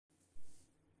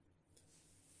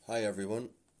Hi everyone,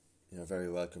 you're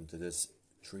very welcome to this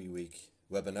 3-week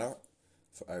webinar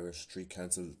for Irish Tree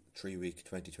Council 3-week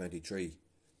 2023.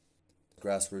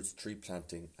 Grassroots tree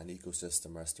planting and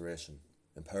ecosystem restoration,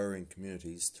 empowering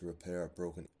communities to repair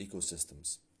broken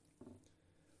ecosystems.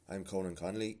 I'm Conan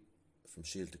Connolly from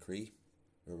Síolta Chroí.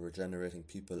 We're regenerating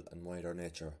people and wider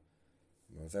nature.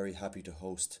 We're very happy to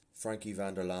host Frankie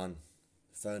van der Laan,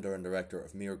 founder and director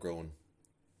of MEER Groen,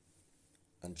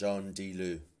 and John D.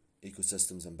 Liu,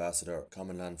 Ecosystems Ambassador,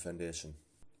 Common Land Foundation,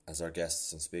 as our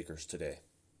guests and speakers today.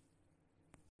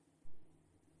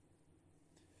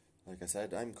 Like I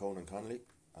said, I'm Conan Connolly.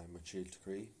 I'm with Síolta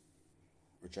Chroí,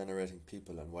 regenerating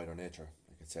people and wider nature,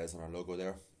 like it says on our logo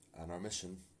there. And our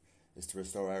mission is to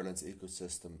restore Ireland's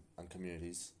ecosystem and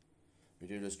communities. We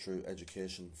do this through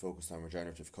education focused on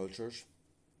regenerative cultures,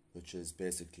 which is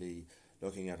basically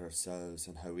looking at ourselves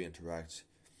and how we interact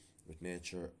with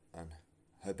nature and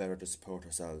how better to support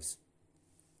ourselves.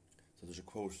 So there's a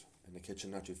quote in the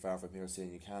kitchen not too far from here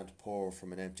saying you can't pour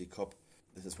from an empty cup.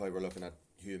 This is why we're looking at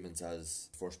humans as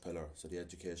first pillar. So the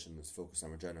education is focused on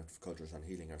regenerative cultures and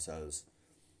healing ourselves.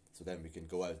 So then we can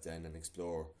go out then and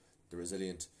explore the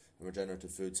resilient and regenerative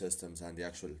food systems and the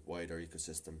actual wider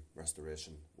ecosystem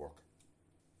restoration work,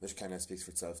 which kind of speaks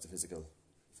for itself, the physical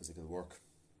work.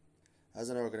 As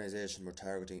an organisation, we're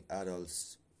targeting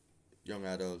adults, young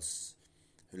adults,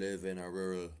 who live in our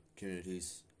rural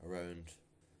communities around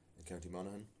in County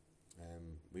Monaghan.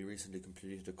 We recently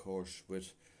completed a course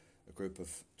with a group of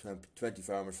 20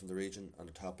 farmers from the region on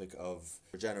the topic of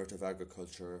regenerative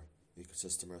agriculture,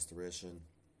 ecosystem restoration,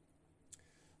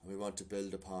 and we want to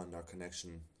build upon our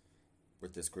connection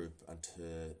with this group and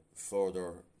to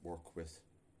further work with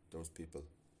those people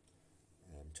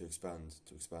to expand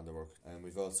the work. And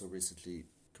we've also recently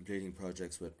completing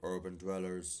projects with urban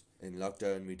dwellers. In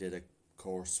lockdown we did a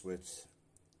course with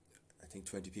I think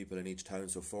 20 people in each town,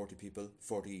 so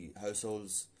 40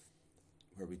 households,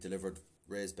 where we delivered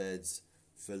raised beds,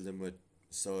 filled them with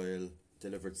soil,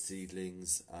 delivered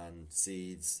seedlings and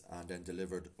seeds, and then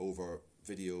delivered over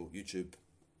video YouTube.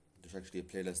 There's actually a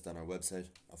playlist on our website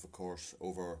of a course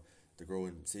over the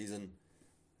growing season,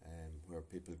 where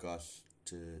people got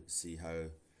to see how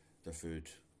their food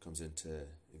comes into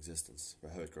existence, or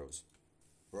how it grows.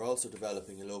 We're also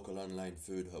developing a local online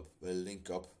food hub. We'll link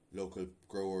up local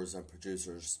growers and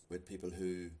producers with people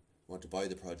who want to buy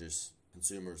the produce,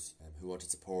 consumers who want to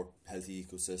support healthy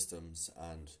ecosystems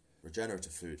and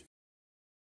regenerative food.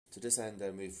 To this end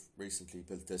then, we've recently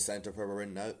built the centre where we're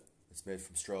in now. It's made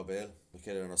from straw bale,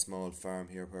 located on a small farm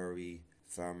here where we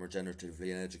farm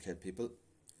regeneratively and educate people.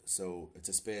 So it's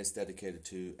a space dedicated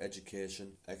to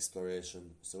education,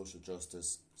 exploration, social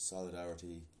justice,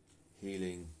 solidarity,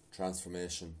 healing,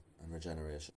 transformation and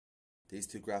regeneration. These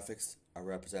two graphics are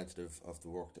representative of the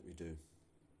work that we do.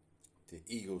 The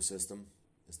ecosystem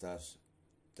is that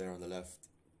there on the left,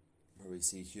 where we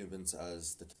see humans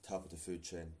as the top of the food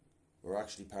chain. We're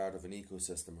actually part of an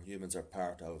ecosystem where humans are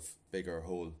part of a bigger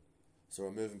whole. So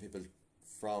we're moving people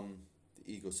from the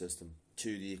ecosystem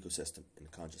to the ecosystem in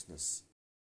consciousness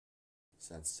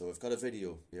sense. So we've got a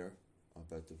video here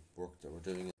about the work that we're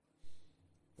doing.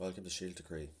 Welcome to Síolta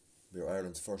Chroí. We are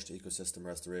Ireland's first ecosystem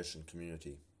restoration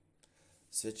community.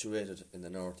 Situated in the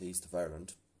northeast of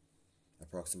Ireland,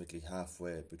 approximately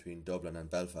halfway between Dublin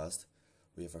and Belfast,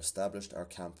 we have established our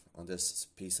camp on this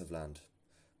piece of land,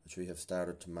 which we have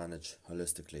started to manage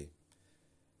holistically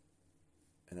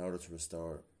in order to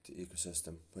restore the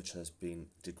ecosystem, which has been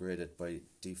degraded by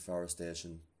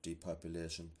deforestation,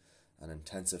 depopulation and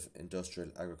intensive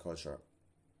industrial agriculture.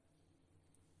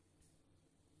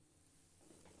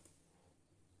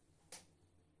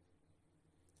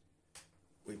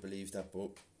 We believe that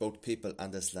both people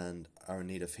and this land are in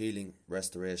need of healing,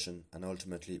 restoration and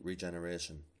ultimately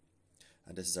regeneration.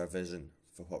 And this is our vision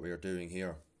for what we are doing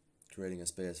here, creating a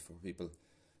space for people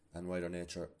and wider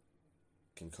nature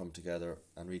can come together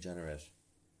and regenerate.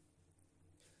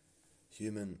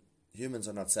 Humans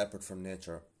are not separate from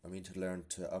nature, and we need to learn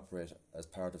to operate as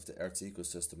part of the Earth's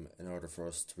ecosystem in order for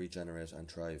us to regenerate and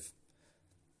thrive.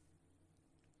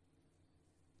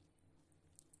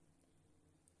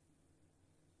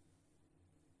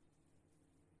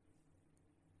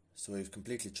 So we've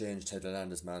completely changed how the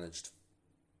land is managed.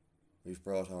 We've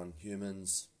brought on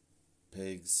humans,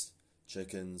 pigs,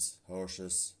 chickens,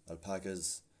 horses,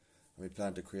 alpacas, and we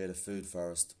plan to create a food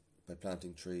forest by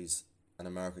planting trees and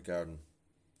a market garden.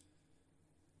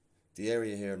 The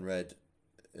area here in red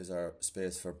is our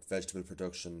space for vegetable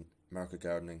production, market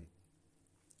gardening.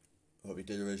 What we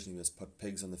did originally was put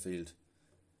pigs on the field.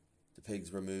 The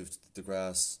pigs removed the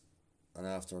grass, and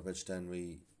after which then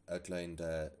we outlined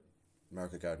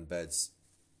market garden beds.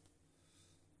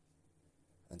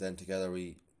 and then together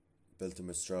we built them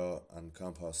with straw and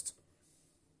compost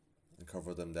and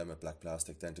covered them then with black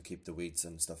plastic then to keep the weeds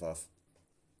and stuff off.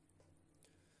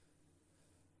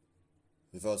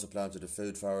 We've also planted a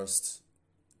food forest,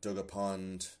 dug a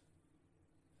pond,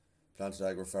 planted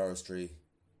agroforestry,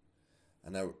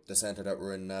 and now the centre that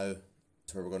we're in now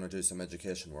is where we're going to do some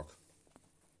education work.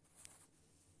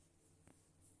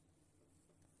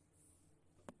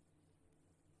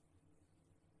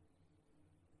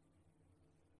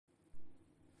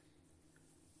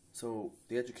 So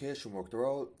the education work,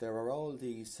 there are all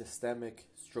these systemic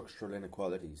structural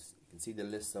inequalities. You can see the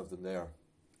list of them there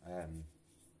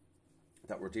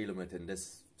that we're dealing with in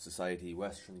this society,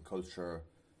 Western culture,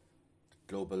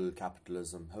 global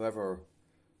capitalism, whatever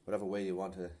way you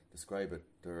want to describe it,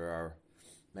 there are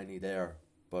many there,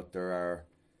 but they're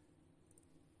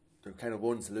kind of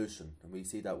one solution, and we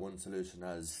see that one solution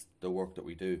as the work that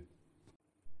we do,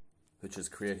 which is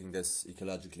creating this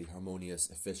ecologically harmonious,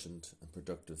 efficient and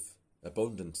productive,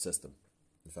 abundant system,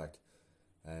 in fact.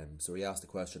 So we asked the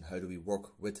question, how do we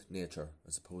work with nature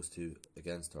as opposed to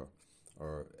against her,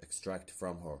 or extract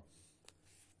from her?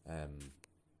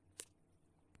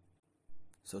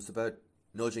 So it's about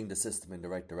nudging the system in the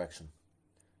right direction,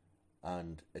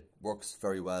 and it works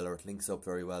very well, or it links up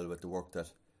very well with the work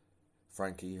that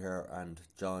Frankie here and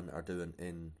John are doing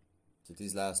in... So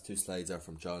these last two slides are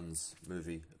from John's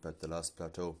movie about the Lost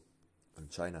Plateau in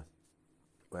China,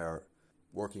 where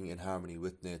working in harmony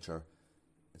with nature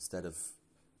instead of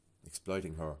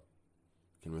exploiting her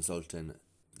can result in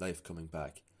life coming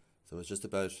back. So it's just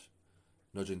about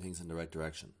nudging things in the right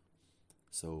direction.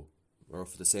 So we're up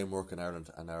for the same work in Ireland,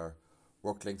 and our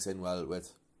work links in well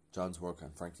with John's work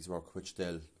and Frankie's work, which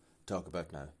they'll talk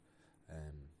about now.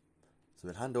 So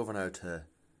we'll hand over now to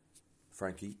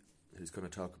Frankie, who's going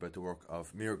to talk about the work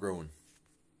of MEER Groen.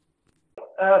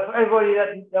 For everybody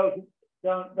that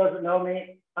doesn't know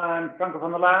me, I'm Franco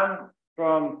van der Laan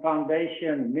from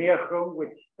Foundation MEER Groen,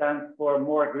 which stands for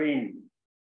More Green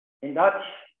in Dutch,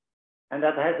 and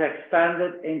that has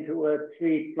expanded into a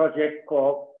tree project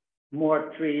called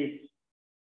More Trees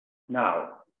Now.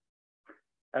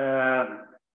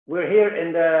 We're here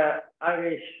in the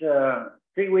Irish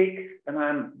Tree Week,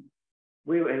 and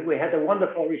we had a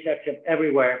wonderful reception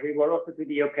everywhere. We were offered to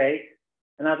the UK,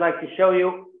 and I'd like to show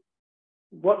you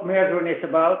what MEER Groen is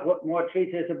about, what More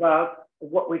Trees is about,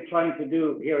 what we're trying to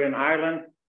do here in Ireland,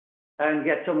 and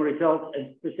get some results,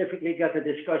 and specifically get a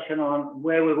discussion on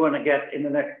where we want to get in the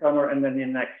next summer and then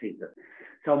in the next season.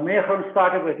 So MEER Groen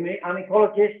started with me. I'm an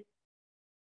ecologist,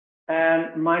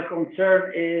 and my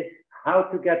concern is how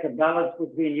to get the balance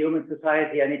between human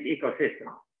society and its ecosystem.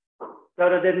 So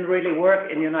that didn't really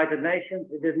work in the United Nations.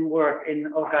 It didn't work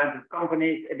in all kinds of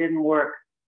companies. It didn't work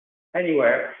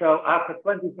anywhere. So after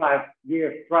 25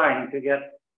 years trying to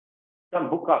get some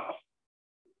hookups,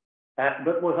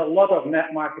 but with a lot of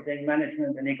net marketing,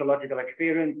 management, and ecological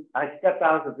experience, I stepped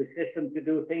out of the system to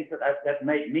do things that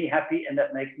made me happy and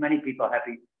that makes many people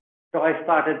happy. So I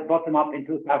started bottom up in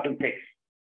 2006.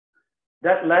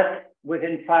 That led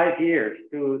within 5 years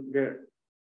to the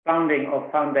founding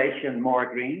of Foundation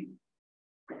MEER Groen.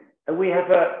 And we have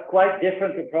a quite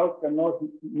different approach than most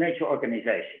nature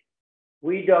organizations.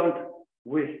 We don't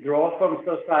withdraw from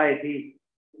society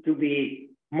to be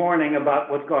mourning about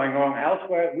what's going on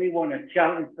elsewhere. We want to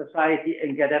challenge society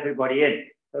and get everybody in.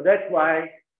 So that's why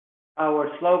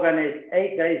our slogan is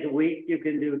 8 days a week, you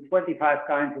can do 25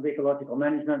 kinds of ecological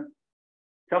management,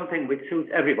 something which suits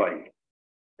everybody.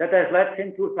 That has led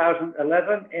since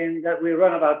 2011 in that we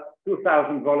run about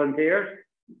 2,000 volunteers,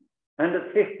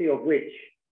 150 of which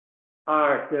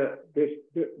are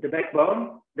the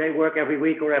backbone. They work every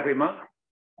week or every month,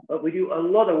 but we do a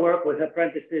lot of work with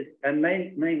apprentices and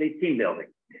mainly team building.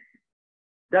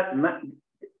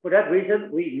 For that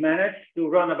reason, we managed to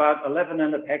run about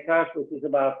 1,100 hectares, which is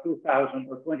about 2,000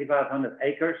 or 2,500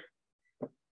 acres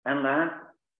and land.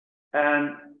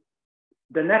 And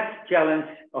the next challenge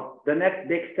of the next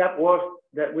big step was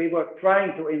that we were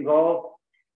trying to involve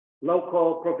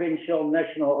local, provincial,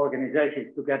 national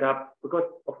organizations to get up, because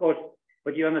of course,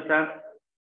 but you understand,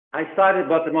 I started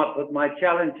bottom up, but my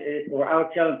challenge is, or our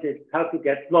challenge is how to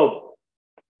get global.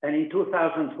 And in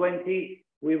 2020,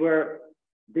 we were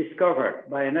discovered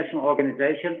by a national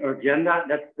organization, Urgenda.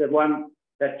 That's the one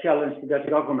that challenged the Dutch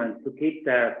government to keep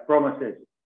their promises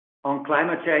on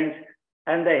climate change.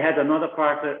 And they had another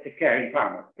partner, the Caring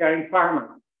Farmers. Caring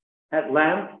Farmers had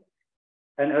land,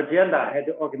 and Urgenda had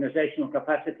the organizational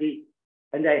capacity,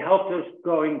 and they helped us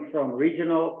going from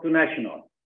regional to national.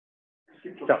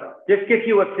 So this gives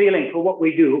you a feeling for what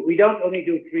we do. We don't only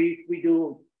do trees, we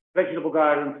do vegetable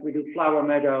gardens, we do flower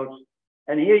meadows.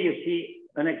 And here you see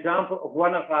an example of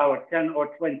one of our 10 or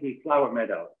 20 flower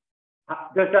meadows.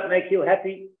 Does that make you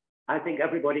happy? I think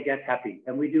everybody gets happy.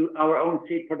 And we do our own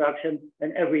seed production,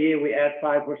 and every year we add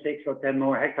 5 or 6 or 10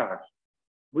 more hectares.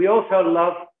 We also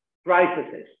love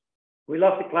crises. We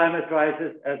love the climate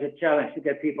crisis as a challenge to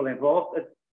get people involved.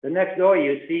 But the next door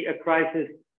you see a crisis,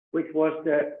 which was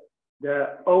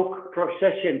the oak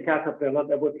procession caterpillar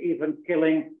that was even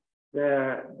killing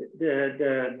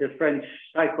the French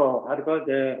cycle, how to call it,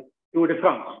 the Tour de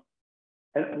France.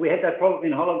 And we had that problem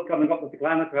in Holland coming up with the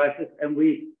climate crisis, and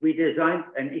we designed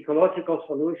an ecological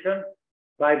solution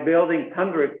by building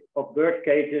hundreds of bird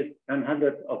cages and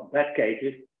hundreds of bat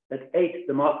cages that ate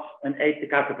the moths and ate the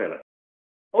caterpillars.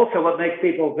 Also, what makes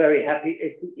people very happy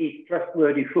is to eat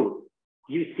trustworthy food.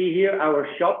 You see here our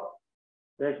shop.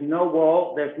 There's no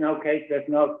wall, there's no cage, there's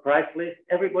no price list.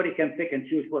 Everybody can pick and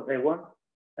choose what they want,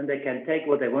 and they can take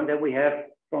what they want. And we have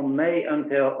from May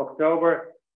until October,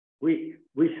 we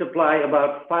supply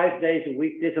about 5 days a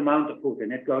week this amount of food,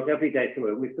 and it goes every day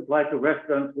through. We supply to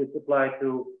restaurants, we supply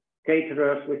to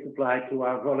caterers, we supply to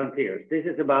our volunteers. This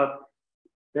is about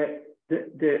the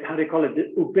how do you call it,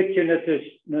 the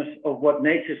ubiquitousness of what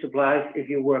nature supplies if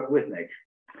you work with nature.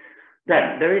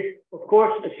 Then there is, of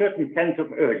course, a certain sense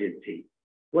of urgency.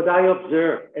 What I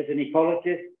observe as an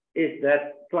ecologist is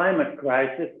that climate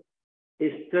crisis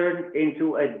is turned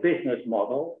into a business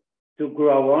model to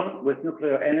grow on with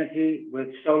nuclear energy, with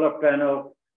solar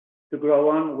panels, to grow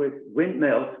on with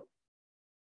windmills.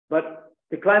 But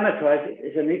the climate crisis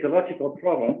is an ecological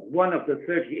problem, one of the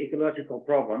 30 ecological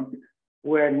problems,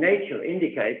 where nature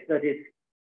indicates that it's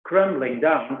crumbling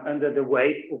down under the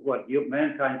weight of what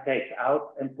mankind takes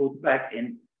out and puts back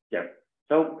in there.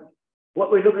 So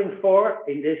what we're looking for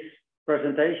in this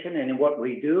presentation and in what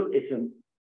we do is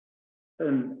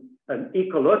an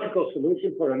ecological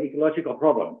solution for an ecological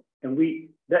problem. And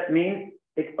that means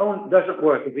it doesn't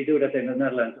work if we do that in the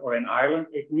Netherlands or in Ireland.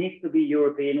 It needs to be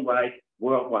European-wide,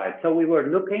 worldwide. So we were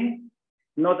looking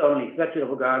not only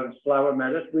vegetable gardens, flower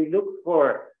meadows, we look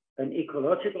for an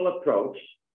ecological approach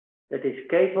that is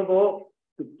capable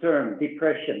to turn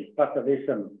depression,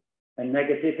 fatalism, and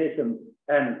negativism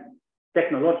and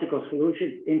technological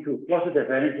solutions into positive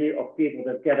energy of people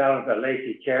that get out of their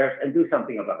lazy chairs and do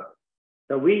something about it.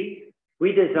 So we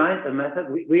designed a method.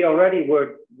 We already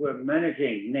were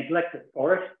managing neglected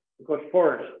forests, because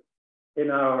forests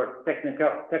in our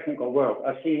technical world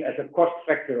are seen as a cost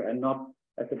factor and not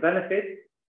as a benefit.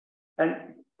 And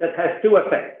that has two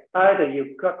effects. Either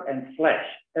you cut and slash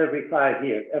every 5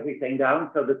 years everything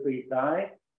down so the trees die,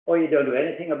 or you don't do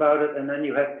anything about it, and then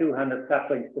you have 200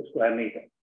 saplings per square meter.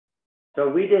 So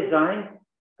we designed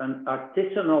an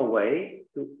artisanal way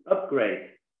to upgrade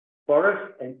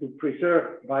forests and to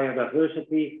preserve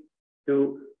biodiversity,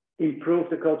 to improve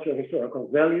the cultural historical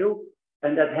value,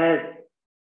 and that has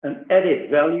an added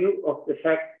value of the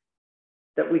fact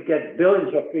that we get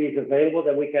billions of trees available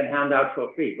that we can hand out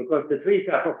for free, because the trees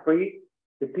are for free.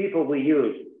 The people we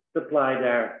use supply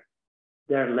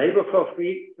their labor for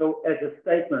free. So as a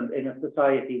statement in a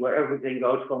society where everything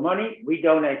goes for money, we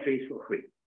donate trees for free.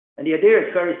 And the idea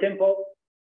is very simple.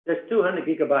 There's 200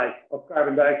 gigabytes of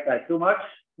carbon dioxide too much.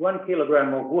 1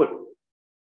 kilogram of wood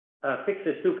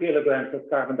fixes 2 kilograms of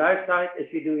carbon dioxide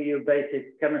if you do your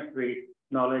basic chemistry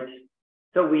knowledge.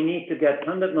 So we need to get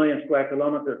 100 million square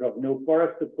kilometers of new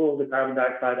forest to pull the carbon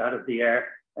dioxide out of the air.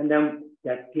 And then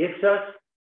that gives us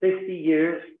 50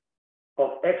 years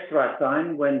of extra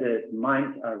time when the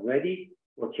mines are ready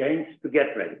for change to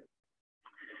get ready.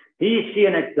 Here you see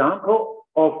an example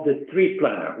of the tree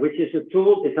planner, which is a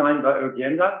tool designed by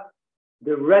Urgenda.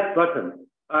 The red buttons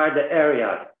are the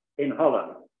areas in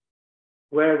Holland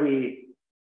where we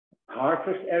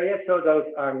harvest areas. So those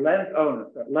are landowners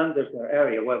that lend us their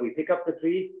area where we pick up the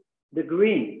trees. The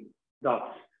green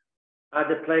dots are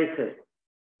the places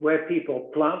where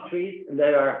people plant trees, and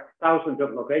there are thousands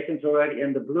of locations already.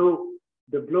 And the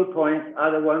blue points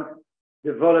are the ones,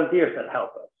 the volunteers that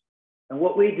help us. And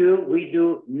what we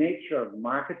do nature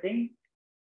marketing.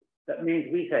 That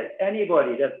means we say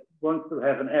anybody that wants to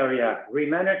have an area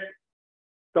remanaged,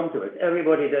 come to us.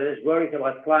 Everybody that is worried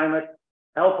about climate,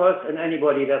 help us. And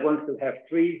anybody that wants to have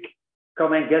trees,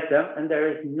 come and get them. And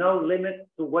there is no limit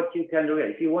to what you can do.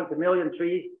 If you want 1 million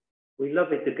trees, we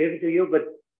love it to give it to you. But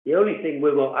the only thing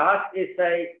we will ask is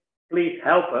say, please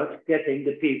help us getting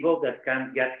the people that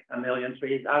can get 1 million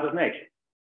trees out of nature.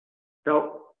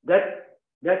 So that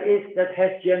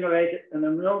has generated an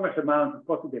enormous amount of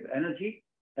positive energy.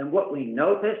 And what we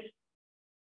notice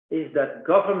is that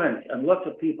governments and lots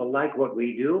of people like what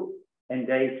we do, and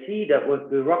they see that with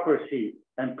bureaucracy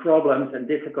and problems and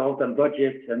difficult and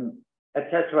budgets and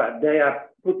etc.,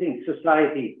 putting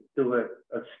society to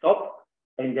a stop,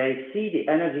 and they see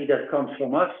the energy that comes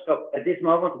from us. So at this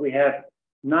moment, we have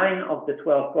 9 of the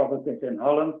 12 provinces in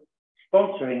Holland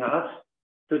sponsoring us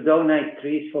to donate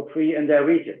trees for free in their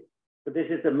region. So this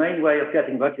is the main way of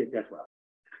getting budget as well.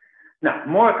 Now,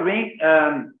 more green,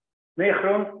 MEER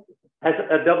Groen has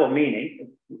a double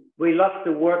meaning. We love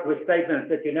to work with statements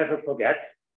that you never forget.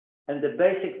 And the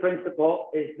basic principle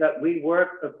is that we work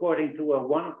according to a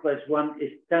 1 + 1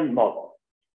 = 10 model.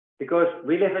 Because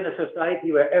we live in a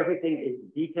society where everything is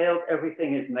detailed,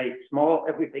 everything is made small,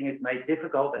 everything is made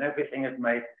difficult, and everything is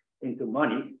made into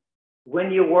money.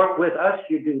 When you work with us,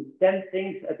 you do 10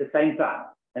 things at the same time.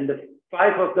 And the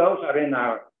 5 of those are in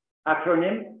our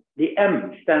acronym. The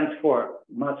M stands for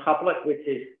maatschappelijk, which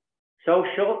is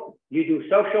social. You do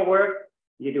social work,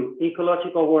 you do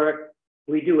ecological work.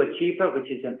 We do Achiever, which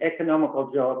is an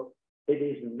economical job. It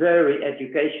is very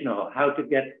educational, how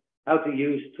to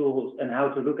use tools and how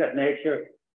to look at nature.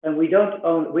 And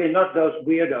we're not those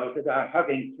weirdos that are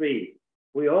hugging trees.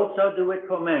 We also do it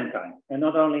for mankind and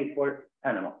not only for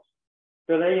animals.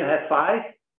 So then you have 5,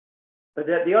 but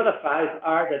the other 5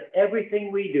 are that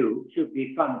everything we do should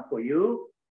be fun for you,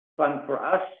 fun for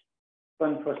us,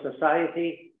 fun for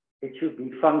society. It should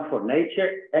be fun for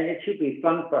nature, and it should be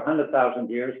fun for 100,000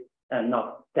 years and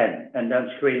not 10, and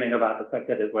then screaming about the fact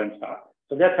that it won't start.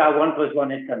 So that's our 1 + 1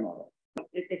 = 10 model.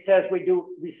 It says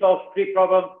we solve 3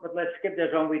 problems, but let's skip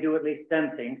this one. We do at least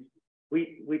 10 things.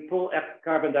 We pull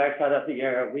carbon dioxide out of the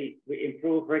air. We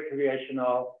improve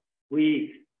recreational.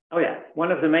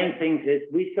 One of the main things is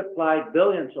we supply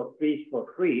billions of trees for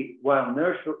free, while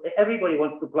everybody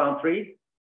wants to plant trees,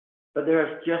 but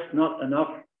there's just not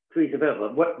enough trees available.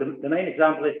 The main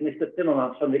example is Mr.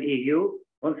 Timmermans from the EU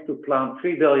wants to plant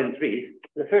 3 billion trees.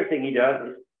 The first thing he does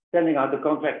is sending out the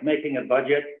contract, making a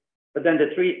budget, but then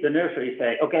the nurseries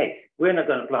say, okay, we're not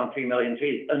going to plant 3 million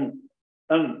trees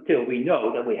until we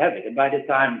know that we have it. And by the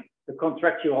time the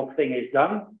contractual thing is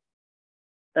done,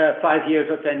 5 years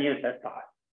or 10 years has passed.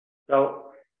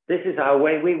 So this is our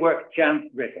way we work,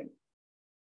 chance-driven.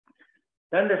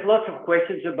 Then there's lots of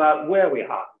questions about where we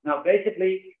are. Now,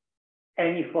 basically,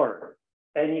 any forest,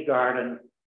 any garden,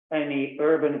 any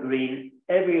urban green,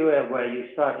 everywhere where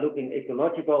you start looking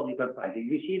ecological, you can find it.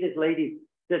 You see this lady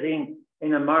sitting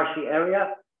in a marshy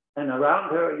area, and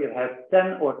around her you have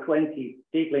 10 or 20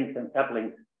 seedlings and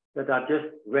saplings that are just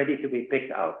ready to be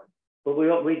picked out. But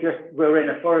we're in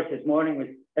a forest this morning with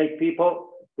 8 people.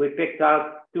 We picked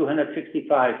out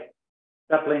 265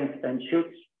 saplings and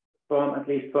shoots from at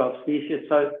least 12 species.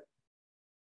 So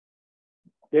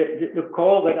the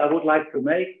call that I would like to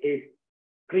make is,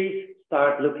 please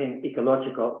start looking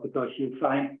ecological, because you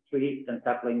find trees and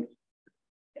saplings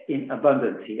in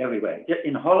abundance everywhere.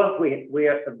 In Holland, we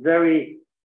are a very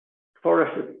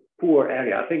forested poor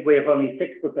area. I think we have only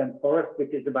 6% forest,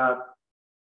 which is about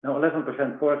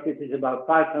 11% forest, which is about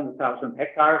 500,000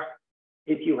 hectares.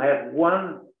 If you have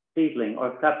 1 seedling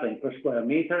or sapling per square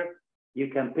meter, you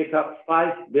can pick up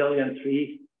 5 billion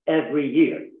trees every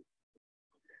year.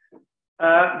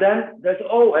 Then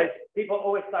people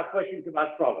always start questions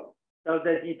about problems. So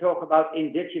that you talk about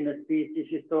indigenous species,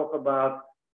 you talk about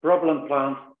problem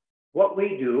plants. What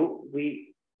we do,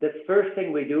 the first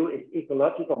thing we do is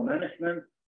ecological management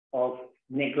of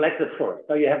neglected forests.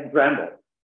 So you have brambles.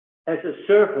 As a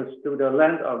service to the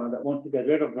landowner that wants to get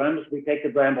rid of brambles, we take the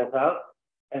brambles out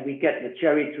and we get the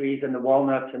cherry trees and the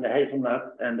walnuts and the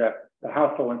hazelnuts and the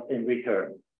hawthorns in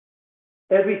return.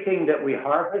 Everything that we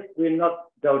harvest, we're not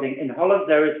doting. In Holland,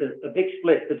 there is a big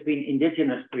split between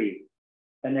indigenous trees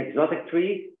and exotic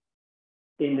trees.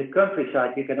 In the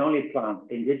countryside, you can only plant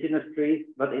indigenous trees,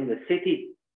 but in the city,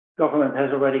 government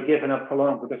has already given up for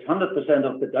long, because 100%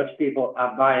 of the Dutch people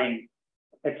are buying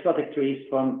exotic trees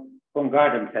from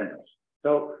garden centers.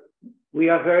 So we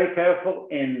are very careful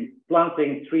in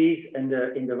planting trees in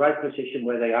the right position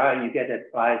where they are, and you get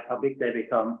at size, how big they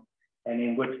become, and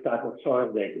in which type of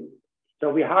soil they do.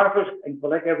 So we harvest and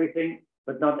collect everything,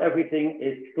 but not everything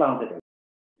is planted.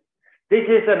 This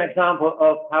is an example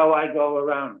of how I go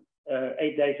around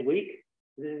 8 days a week.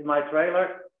 This is my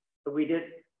trailer. So we did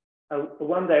a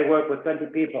one-day work with 20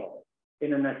 people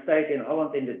in an estate in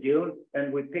Holland in the June,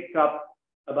 and we picked up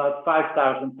about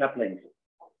 5,000 saplings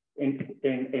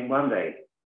in one day.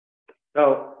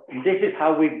 So this is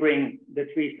how we bring the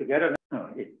trees together.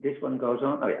 This one goes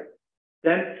on. Oh yeah.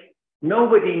 Then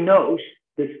nobody knows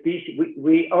the species.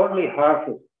 We only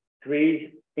harvest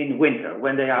trees in winter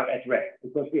when they are at rest,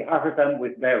 because we harvest them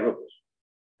with bare roots.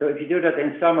 So if you do that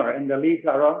in summer and the leaves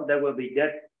are on, they will be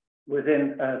dead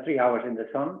within 3 hours in the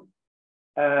sun.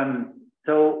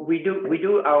 So we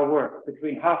do our work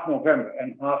between half November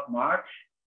and half March.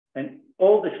 And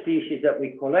all the species that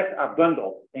we collect are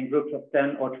bundled in groups of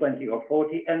 10 or 20 or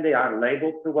 40, and they are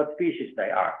labeled to what species they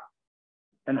are.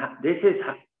 And this is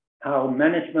how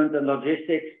management and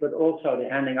logistics, but also the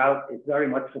handing out, is very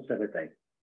much facilitated.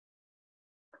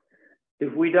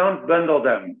 If we don't bundle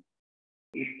them,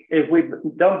 if we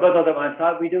don't bundle them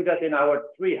outside, we do that in our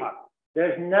tree hut.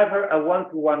 There's never a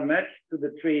one-to-one match to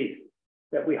the trees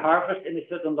that we harvest in a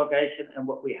certain location and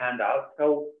what we hand out.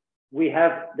 So we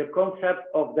have the concept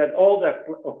of that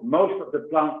most of the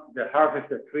plants, the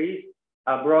harvested trees,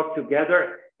 are brought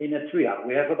together in a tree hut.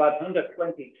 We have about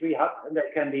 120 tree huts, and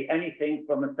that can be anything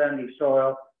from a sandy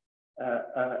soil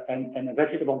and a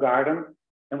vegetable garden.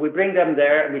 And we bring them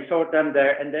there and we sort them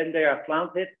there, and then they are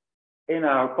planted in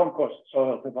our compost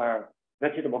soils of our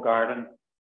vegetable garden.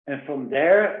 And from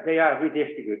there, they are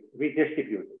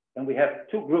redistributed. And we have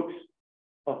two groups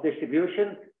of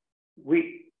distribution.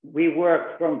 We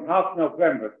work from half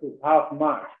November to half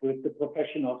March with the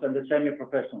professionals and the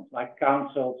semi-professionals, like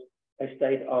councils,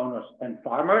 estate owners, and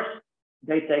farmers.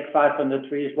 They take 500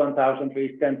 trees, 1,000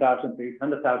 trees, 10,000 trees,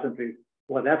 100,000 trees,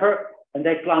 whatever, and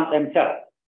they plant themselves.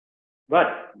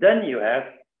 But then you have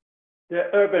the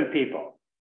urban people.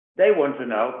 They want to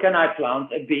know, can I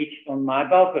plant a beech on my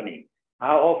balcony?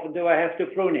 How often do I have to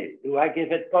prune it? Do I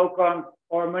give it poke-on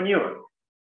or manure?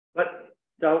 But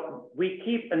so we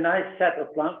keep a nice set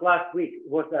of plants. Last week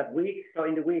was that week. So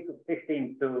in the week of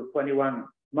 16 to 21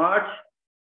 March,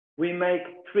 we make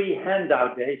 3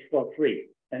 handout days for free.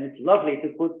 And it's lovely to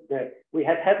put we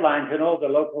had headlines in all the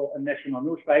local and national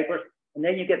newspapers. And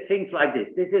then you get things like this.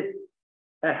 This is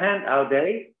a handout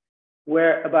day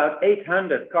where about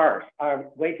 800 cars are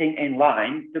waiting in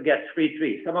line to get free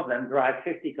trees. Some of them drive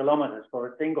 50 kilometers for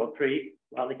a single tree.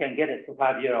 Well, they can get it for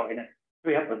 €5 in a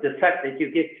tree. But the fact that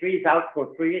you give trees out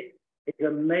for free is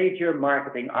a major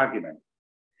marketing argument.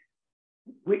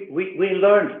 We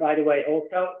learned, by the way,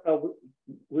 also, so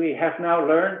we have now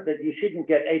learned that you shouldn't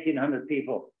get 1,800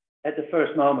 people at the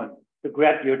first moment to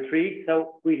grab your tree.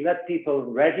 So we let people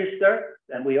register,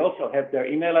 and we also have their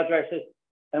email addresses,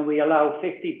 and we allow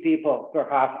 50 people per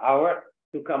half hour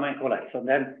to come and collect. So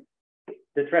then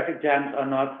the traffic jams are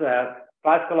not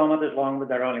 5 kilometers long, but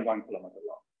they're only 1 kilometer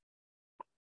long.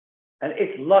 And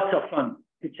it's lots of fun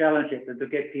to challenge it and to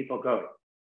get people going.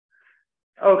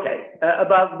 Okay,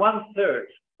 about 1/3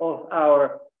 of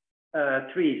our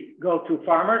trees go to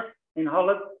farmers in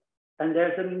Holland, and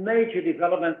there's a major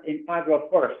development in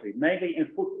agroforestry, mainly in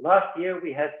food. Last year,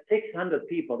 we had 600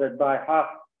 people that buy half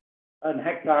an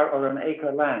hectare or an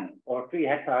acre land or 3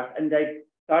 hectares, and they're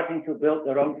starting to build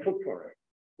their own food forest.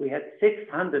 We had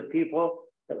 600 people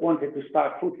that wanted to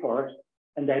start food forests,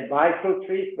 and they buy fruit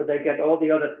trees, but they get all the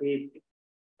other trees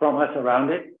from us around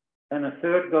it, and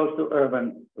 1/3 goes to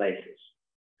urban places.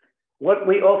 What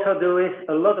we also do is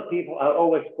a lot of people are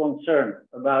always concerned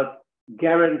about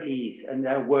guarantees, and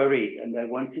they're worried, and they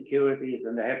want securities,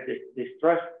 and they have this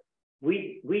distrust.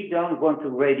 We don't want to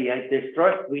radiate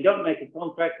distrust. We don't make a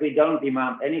contract. We don't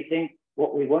demand anything.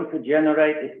 What we want to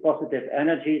generate is positive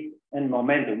energy and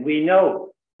momentum. We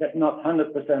know that not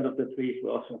 100% of the trees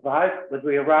will survive, but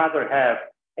we rather have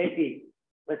 80,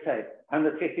 let's say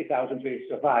 150,000 trees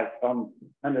survive from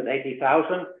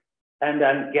 180,000, and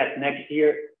then get next year,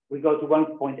 we go to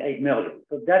 1.8 million.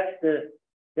 So that's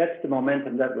the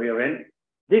momentum that we are in.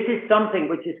 This is something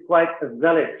which is quite a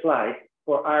valid slide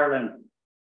for Ireland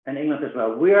and England as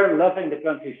well. We are loving the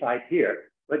countryside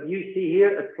here, but you see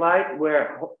here a slide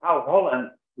where how Holland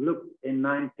looked in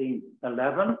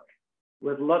 1911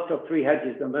 with lots of tree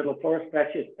hedges and little forest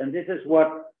patches. And this is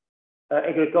what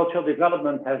agricultural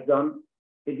development has done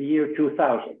in the year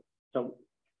 2000. So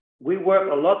we work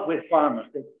a lot with farmers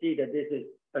that see that this is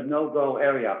a no-go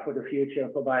area for the future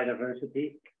for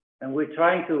biodiversity. And we're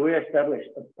trying to reestablish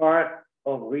a part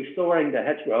of restoring the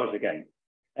hedgerows again.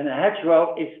 And a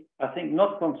hedgerow is, I think,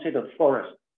 not considered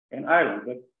forest in Ireland,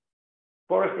 but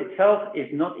forest itself is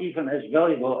not even as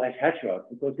valuable as hedgerows,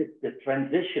 because it's the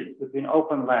transition between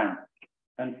open land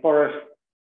and forest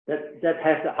that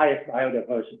has the highest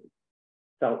biodiversity.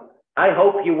 So I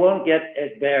hope you won't get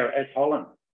as bare as Holland,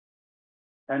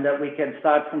 and that we can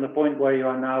start from the point where you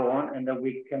are now on, and that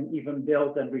we can even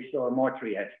build and restore more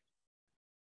tree hedges.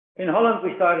 In Holland,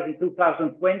 we started in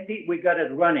 2020. We got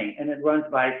it running, and it runs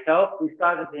by itself. We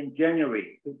started in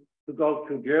January to go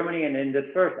to Germany, and in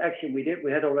the first action we did,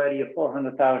 we had already a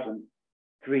 400,000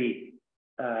 tree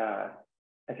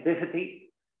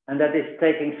activity, and that is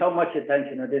taking so much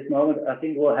attention at this moment. I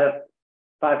think we'll have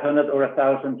 500 or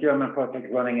 1,000 German projects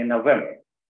running in November.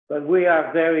 But we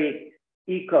are very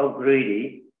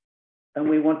eco-greedy, and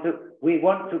we want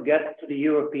to get to the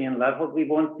European level. We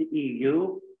want the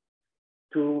EU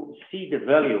to see the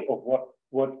value of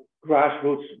what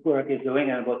grassroots work is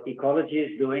doing and what ecology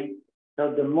is doing.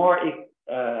 So the more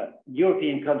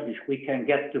European countries we can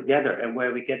get together and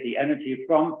where we get the energy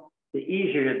from, the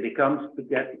easier it becomes to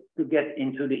get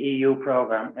into the EU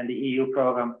program, and the EU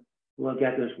program will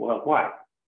get us worldwide.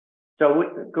 So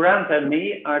Grant and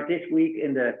me are this week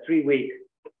in the 3 weeks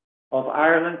of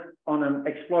Ireland on an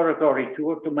exploratory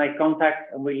tour to make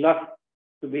contact, and we love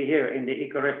to be here in the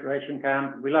eco restoration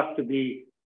camp. We love to be.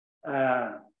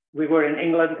 We were in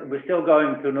England. We're still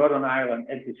going to Northern Ireland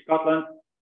and to Scotland.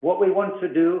 What we want to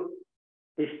do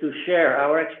is to share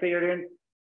our experience,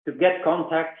 to get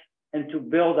contact, and to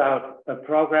build out a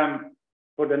program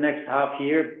for the next half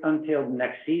year until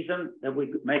next season, that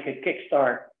we make a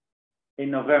kickstart in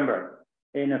November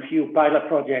in a few pilot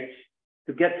projects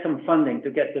to get some funding, to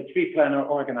get the tree planner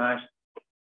organized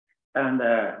and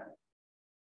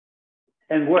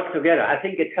work together. I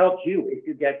think it helps you if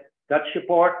you get Dutch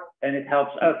support, and it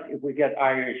helps us if we get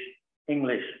Irish,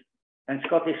 English, and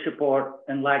Scottish support.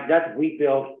 And like that, we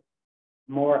build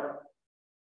more,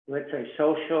 let's say,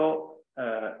 social,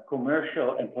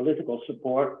 commercial, and political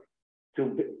support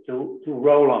to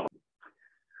roll on.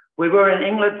 We were in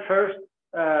England first.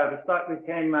 We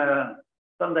came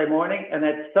Sunday morning, and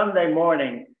at Sunday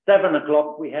morning, 7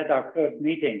 o'clock, we had our first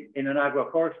meeting in an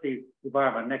agroforestry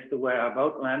department next to where our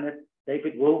boat landed,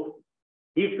 David Wolf.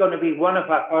 He's going to be one of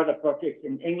our other projects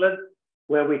in England,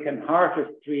 where we can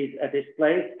harvest trees at this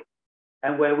place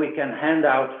and where we can hand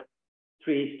out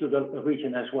trees to the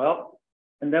region as well.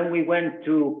 And then we went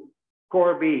to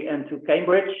Corby and to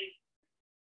Cambridge,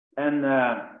 and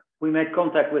we made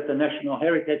contact with the National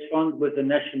Heritage Fund, with the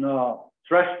National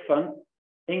Trust Fund.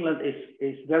 England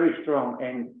is very strong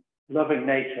in loving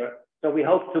nature, so we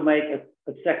hope to make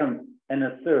a second and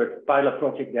a third pilot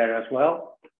project there as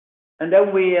well. And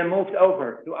then we moved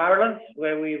over to Ireland,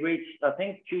 where we reached, I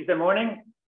think, Tuesday morning.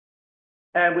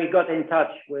 And we got in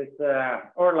touch with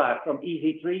Orla from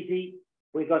Easy Treasy.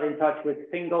 We got in touch with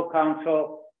Fingal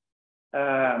Council.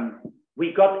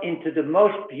 We got into the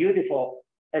most beautiful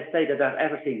estate that I've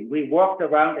ever seen. We walked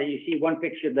around, and you see one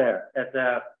picture there at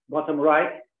the bottom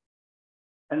right.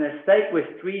 An estate with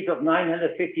trees of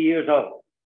 950 years old,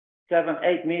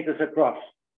 7-8 meters across.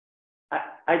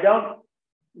 I don't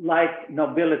like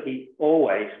nobility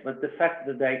always, but the fact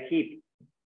that they keep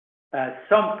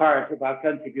some parts of our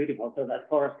country beautiful so that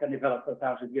forest can develop for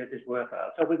 1,000 years is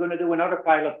worthwhile. So we're going to do another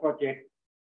pilot project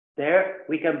there.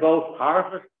 We can both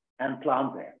harvest and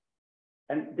plant there.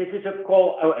 And this is a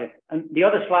call. Oh, and the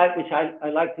other slide, which I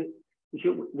like to,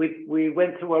 we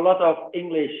went through a lot of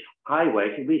English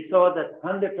highways, and we saw that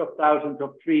hundreds of thousands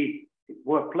of trees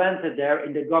were planted there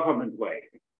in the government way.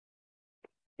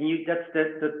 And that's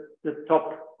the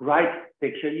top right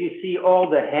picture. You see all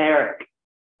the hair,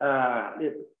 how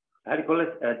do you call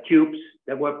it, tubes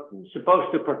that were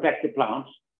supposed to protect the plants.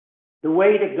 The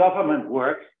way the government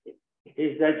works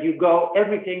is that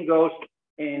everything goes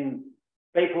in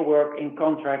paperwork, in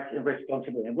contracts, in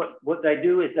responsibility. And what they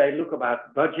do is they look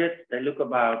about budget, they look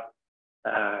about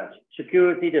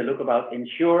security, they look about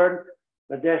insurance,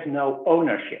 but there's no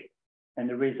ownership. And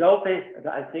the result is,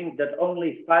 I think, that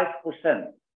only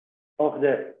 5% of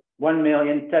the 1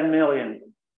 million, 10 million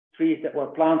trees that were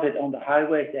planted on the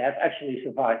highways, they have actually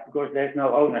survived because there's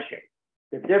no ownership.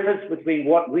 The difference between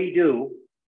what we do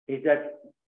is that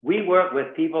we work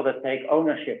with people that take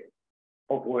ownership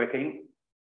of working,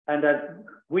 and that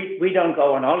we don't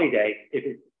go on holiday if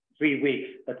it's 3 weeks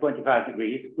at 25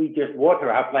 degrees. We just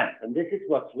water our plants. And this is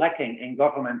what's lacking in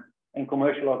government and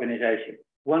commercial organization.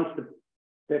 Once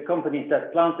the companies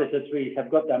that planted the trees have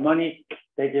got their money,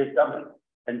 they just dump it.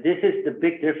 And this is the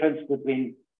big difference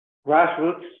between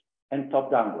grassroots and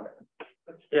top-down work.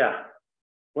 Yeah.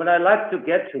 What I like to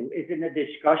get to is in a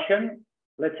discussion,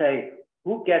 let's say,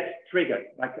 who gets triggered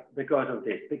because of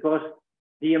this? Because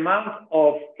the amount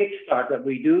of kickstart that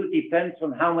we do depends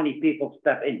on how many people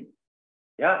step in.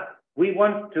 Yeah. We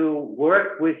want to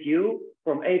work with you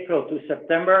from April to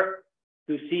September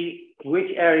to see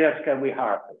which areas can we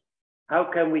harvest. How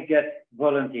can we get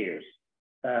volunteers?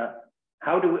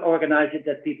 How do we organize it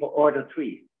that people order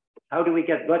trees? How do we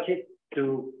get budget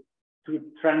to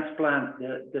transplant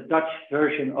the Dutch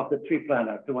version of the tree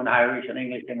planter to an Irish, an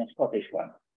English, and a Scottish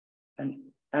one?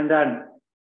 And then,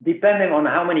 depending on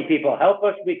how many people help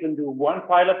us, we can do one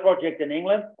pilot project in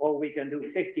England, or we can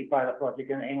do 50 pilot projects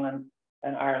in England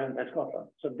and Ireland and Scotland.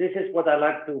 So this is what I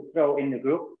like to throw in the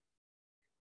group.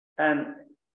 And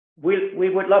we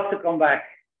would love to come back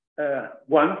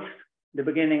once, the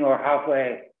beginning or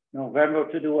halfway November,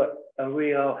 to do a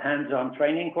real hands-on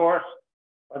training course.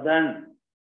 But then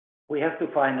we have to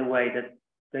find a way that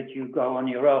that you go on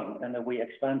your own and that we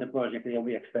expand the project and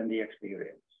we expand the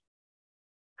experience.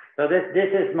 So this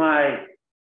is my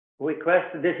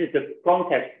request. This is the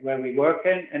context where we work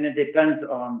in, and it depends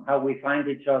on how we find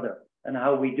each other and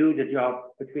how we do the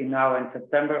job between now and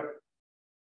September,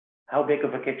 how big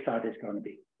of a kickstart it's going to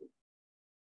be.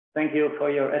 Thank you for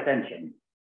your attention.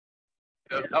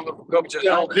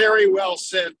 Very well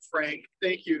said, Frank.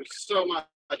 Thank you so much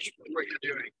for what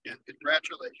you're doing, and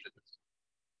congratulations.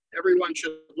 Everyone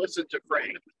should listen to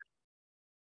Frank.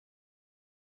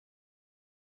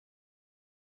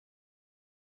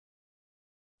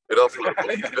 And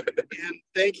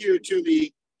thank you to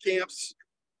the camps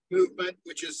movement,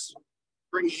 which is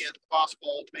bringing it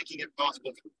possible, making it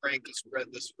possible for Frank to spread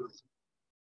this food.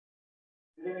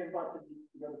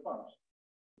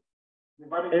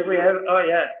 If we have,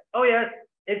 oh yes,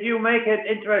 if you make it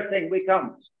interesting, we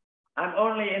come. I'm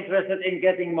only interested in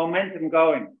getting momentum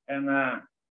going, and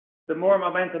the more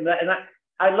momentum that, and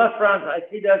I love France. I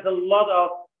see there's a lot of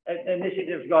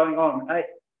initiatives going on.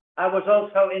 I was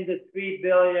also in the 3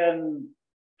 billion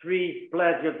trees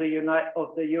pledge of the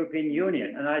European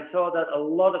Union, and I saw that a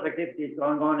lot of activities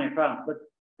going on in France. But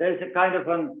there's a kind of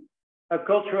a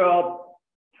cultural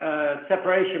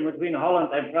separation between Holland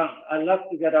and France. I love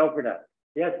to get over that.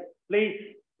 Yes,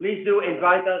 please do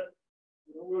invite us,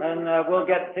 and we'll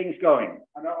get things going.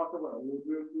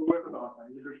 We'll work on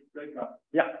that.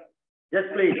 Yeah. Yes,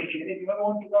 please.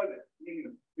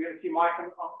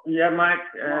 Yeah, Mike,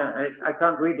 I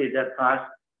can't read it that fast.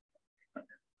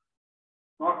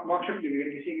 Mark Shipley, we're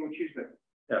going to see you on Tuesday.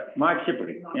 Yeah, Mike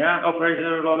Shipley. Yeah,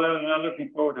 operator, looking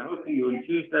forward to hosting you on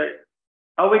Tuesday.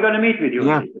 Are we going to meet with you?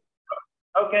 Yeah.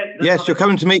 Okay. Yes, you're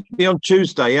coming to meet me on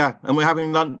Tuesday, yeah. And we're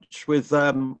having lunch with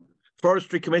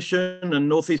Forestry Commission and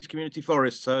North East Community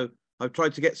Forest. So I've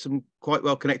tried to get some quite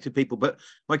well-connected people. But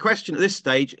my question at this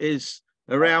stage is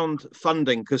around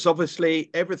funding, because obviously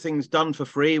everything's done for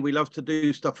free. We love to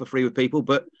do stuff for free with people,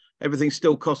 but everything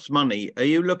still costs money. Are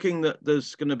you looking that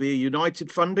there's going to be a united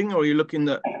funding, or are you looking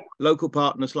that local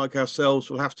partners like ourselves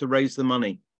will have to raise the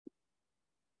money?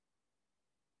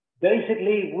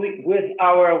 Basically, with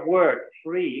our word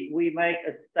free, we make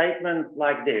a statement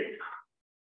like this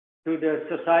to the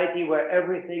society where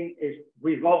everything is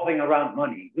revolving around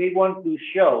money. We want to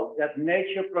show that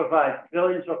nature provides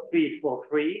billions of trees for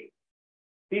free.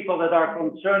 People that are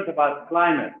concerned about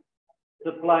climate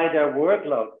supply their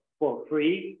workload for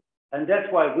free. And that's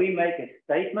why we make a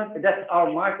statement, and that's our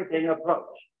marketing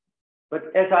approach. But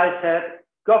as I said,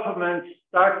 governments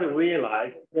start to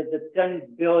realize that the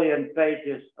 10 billion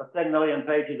pages or 10 million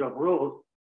pages of rules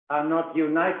are not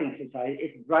uniting society,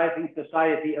 it's driving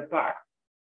society apart.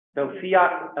 So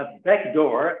via a back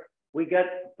door, we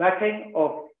get backing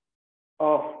of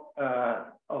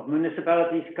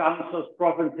municipalities, councils,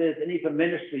 provinces, and even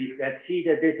ministries that see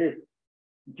that this is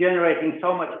generating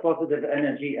so much positive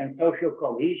energy and social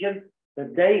cohesion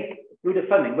that they do the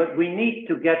funding. But we need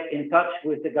to get in touch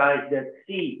with the guys that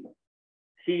see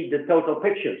the total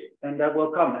pictures, and that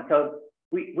will come. So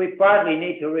we partly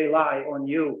need to rely on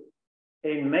you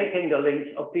in making the links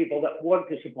of people that want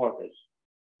to support us.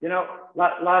 You know,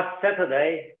 last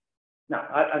Saturday, no,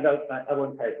 I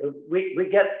won't say it. We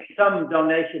get some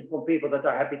donations from people that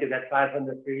are happy to get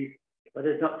 500 trees, but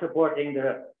it's not supporting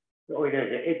the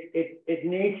organization. It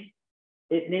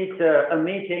needs a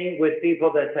meeting with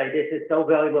people that say this is so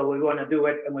valuable, we want to do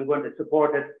it, and we want to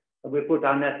support it, and we put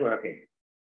our networking.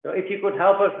 So if you could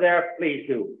help us there, please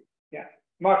do. Yeah,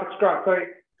 Mark, it's Scott. Sorry,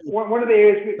 one of the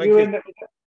areas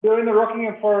we're in the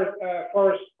Rockingham Forest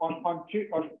on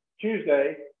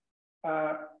Tuesday.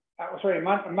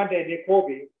 Monday near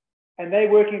Corby, and they're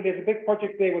working. There's a big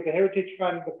project there with the Heritage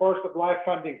Fund, the Forest of Life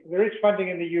funding. So there is funding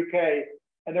in the UK,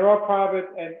 and there are private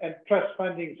and trust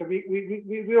funding. So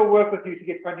we will work with you to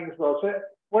get funding as well. So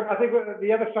what I think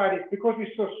the other side is, because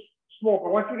we're so small,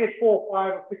 but once we get 4,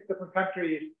 5, or 6 different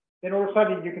countries, then all of a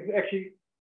sudden you can actually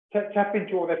tap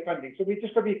into all that funding. So we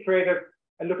just got to be creative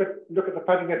and look at the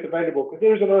funding that's available, because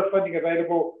there is a lot of funding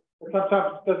available.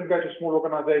 Sometimes it doesn't go to small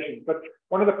organizations, but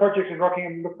one of the projects in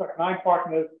Rockingham looks like 9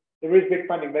 partners. There is big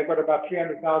funding. They've got about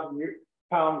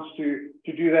 £300,000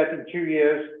 to do that in 2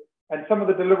 years. And some of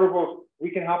the deliverables,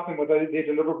 we can help them with their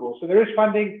deliverables. So there is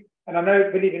funding. And I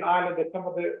believe in Ireland that some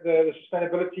of the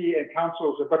sustainability and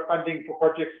councils have got funding for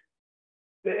projects.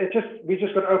 We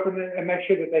just got to open it and make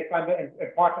sure that they fund it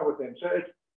and partner with them. So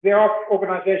there are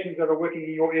organizations that are working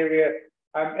in your area.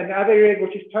 And the other area,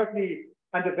 which is totally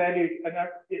undervalued, and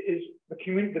is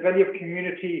the value of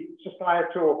community,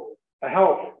 societal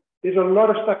health. There's a lot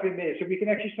of stuff in there, so we can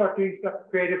actually start doing stuff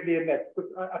creatively in that. But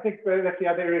I think that's the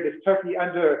other area that's totally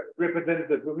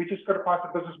underrepresented, but we just got to find a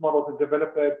business model to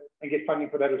develop that and get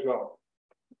funding for that as well.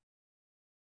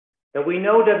 So we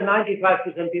know that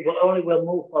 95% people only will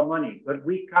move for money, but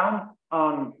we count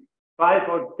on 5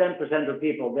 or 10% of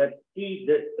people that see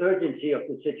the urgency of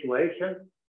the situation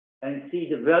and see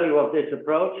the value of this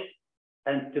approach.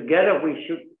 And together we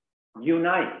should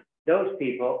unite those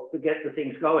people to get the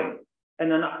things going.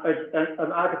 And an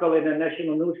article in a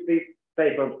national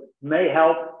newspaper may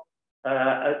help,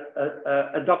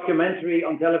 a documentary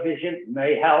on television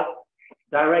may help,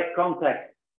 direct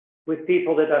contact with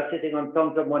people that are sitting on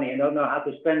tons of money and don't know how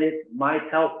to spend it might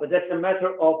help, but that's a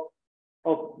matter of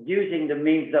using the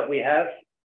means that we have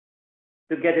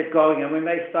to get it going. And we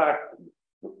may start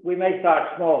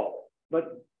small,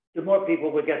 but the more people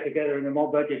we get together and the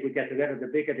more budget we get together, the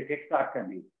bigger the kickstart can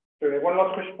be. Sorry, one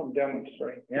last question from Dermot.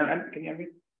 Sorry. Yeah. Can you hear me?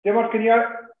 Dermot, can you?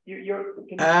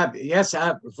 Yes.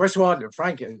 First of all,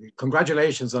 Frank,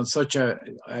 congratulations on such a,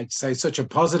 I'd say, such a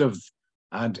positive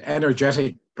and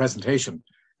energetic presentation.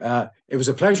 It was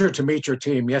a pleasure to meet your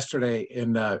team yesterday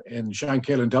in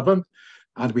Shankill in Dublin,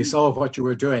 and we saw what you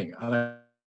were doing. And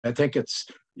I think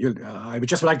I would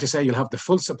just like to say you'll have the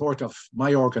full support of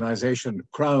my organisation,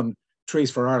 Crown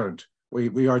Trees for Ireland.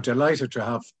 We are delighted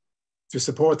to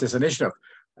support this initiative.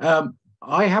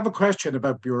 I have a question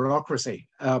about bureaucracy.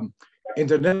 In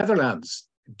the Netherlands,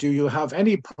 do you have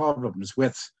any problems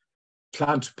with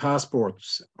plant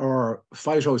passports or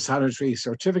phytosanitary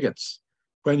certificates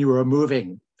when you are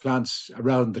moving plants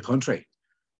around the country?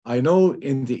 I know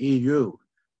in the EU,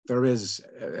 there is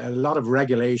a lot of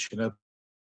regulation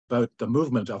about the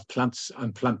movement of plants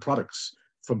and plant products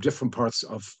from different parts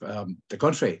of the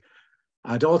country,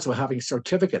 and also having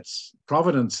certificates,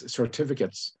 provenance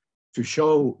certificates, to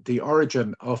show the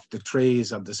origin of the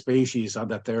trees and the species and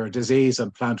that they're disease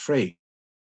and plant free.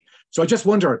 So I just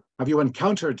wonder, have you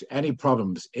encountered any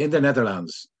problems in the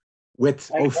Netherlands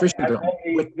with officialdom?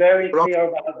 I'm very clear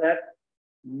about that.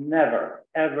 Never,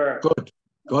 ever.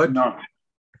 Good. No.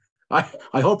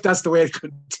 I hope that's the way it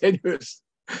continues.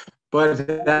 But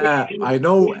I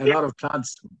know a lot of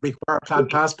plants require plant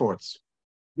passports.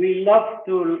 We love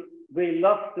to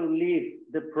leave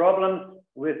the problems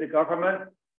with the government.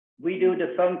 We do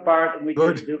the fun part, and we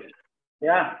just do.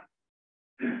 Yeah.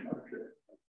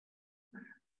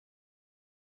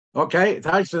 Okay,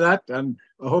 thanks for that, and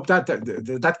I hope that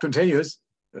continues.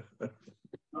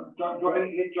 John,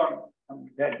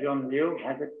 you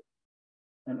have it.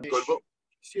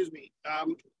 Excuse me.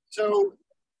 So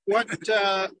what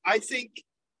I think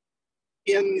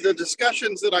in the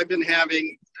discussions that I've been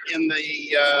having in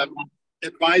the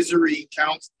advisory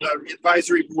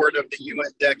board of the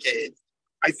UN Decade,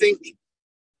 I think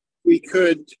we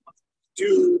could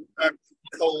do a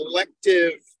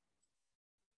collective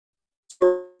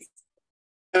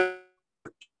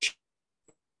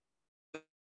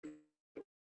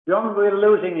John, we're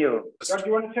losing you. John, do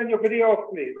you want to turn your video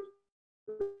off, please?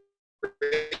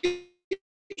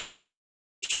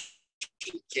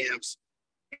 Camps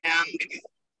and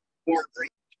more green.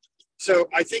 So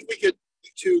I think we could,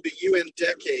 to the UN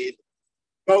Decade,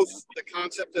 both the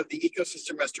concept of the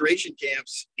ecosystem restoration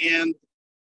camps and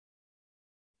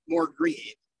more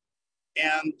green,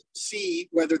 and see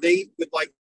whether they would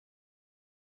like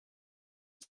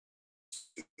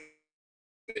to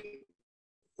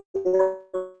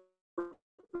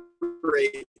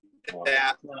incorporate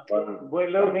that. We're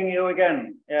losing you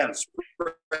again. Yeah.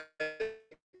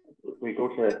 We go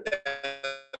to it.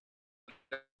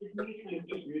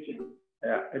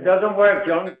 Yeah, it doesn't work,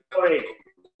 John. Sorry.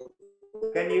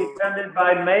 Can you send it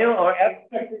by mail or app?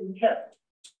 In the chat.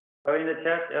 Or in the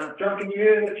chat, yeah. John, can you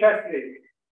hear in the chat, please?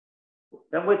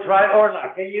 Then we try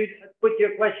Orla. Can you put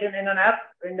your question in an app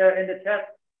in the chat?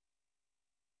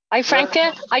 Hi,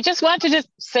 Franca. I just wanted to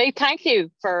say thank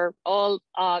you for all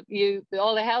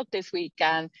the help this week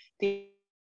and the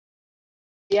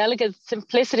elegant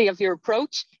simplicity of your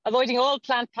approach, avoiding all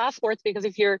plant passports, because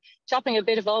if you're chopping a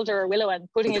bit of alder or willow and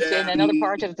putting it in another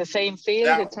part of the same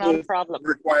field, it's not a problem.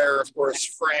 Require, of course,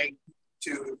 Frank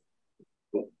to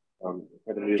Doc or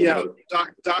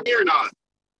not?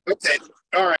 Okay,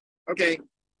 all right, okay.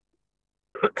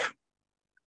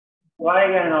 Why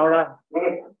again, Orla?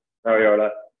 Sorry,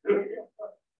 Orla.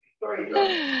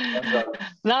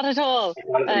 Not at all.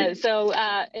 So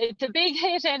it's a big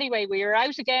hit anyway. We are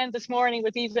out again this morning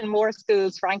with even more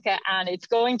schools, Franca, and it's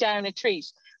going down a treat.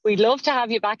 We'd love to have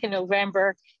you back in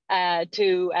November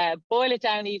to boil it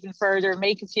down even further,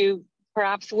 make a few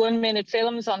perhaps 1-minute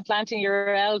films on planting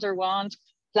your elder wand,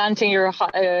 planting your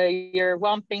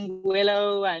whomping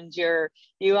willow and your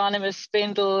euonymus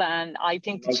spindle, and I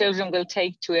think the children will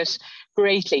take to it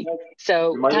greatly.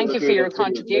 So thank you for your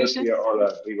contribution.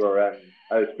 We were out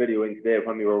videoing today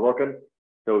when we were working,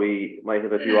 so we might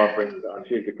have a few offerings on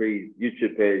Síolta Chroí's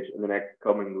YouTube page in the next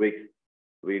coming weeks.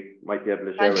 We might be able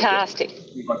to share Fantastic.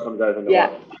 with you what comes out in the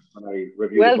when I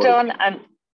review. Well done, and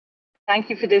thank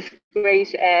you for this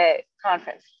great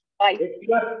conference. Bye.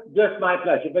 It's just my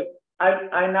pleasure. But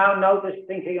I now notice,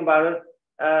 thinking about it,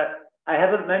 I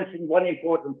haven't mentioned one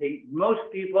important thing. Most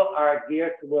people are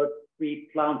geared towards tree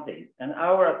planting, and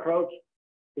our approach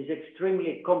is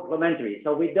extremely complementary.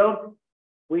 So we don't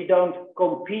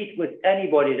compete with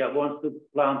anybody that wants to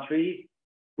plant trees.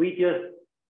 We just,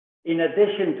 in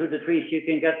addition to the trees you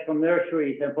can get from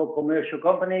nurseries and from commercial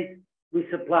companies, we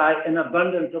supply an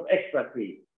abundance of extra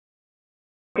trees.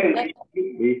 Okay.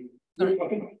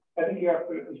 I think you have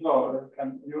to as well.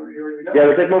 Yeah,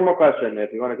 we'll take one more question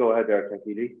if you want to go ahead there,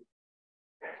 Keely.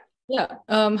 Yeah.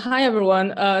 Hi,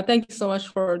 everyone. Thank you so much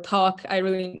for the talk. I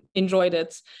really enjoyed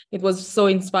it. It was so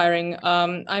inspiring.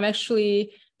 I'm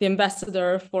actually the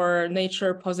ambassador for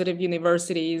Nature Positive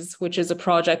Universities, which is a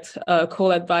project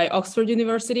co-led by Oxford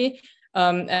University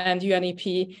and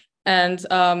UNEP. And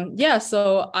yeah,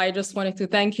 so I just wanted to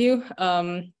thank you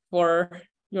for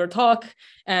your talk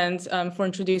and for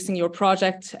introducing your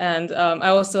project. And I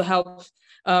also helped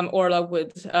Orla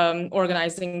with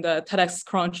organizing the TEDx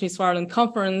Crunchy Ireland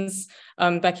conference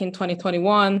back in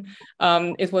 2021.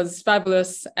 It was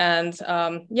fabulous. And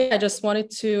yeah, I just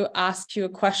wanted to ask you a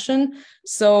question.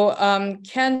 So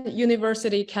can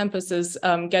university campuses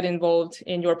get involved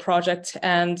in your project?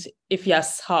 And if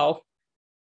yes, how?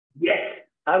 Yes,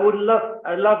 I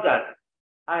love that.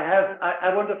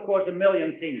 I want, of course, a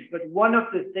million things, but one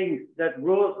of the things that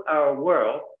rules our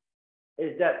world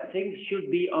is that things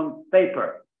should be on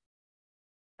paper.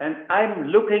 And I'm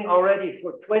looking already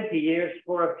for 20 years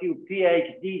for a few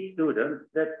PhD students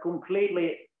that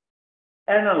completely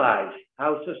analyze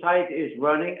how society is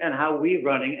running and how we're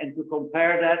running, and to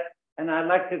compare that. And I'd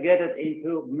like to get it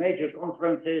into major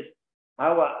conferences,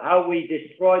 how we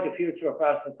destroy the future of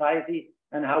our society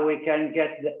and how we can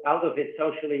get out of it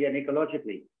socially and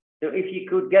ecologically. So if you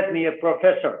could get me a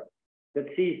professor that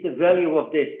sees the value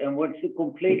of this and wants to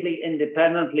completely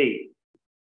independently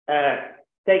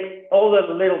take all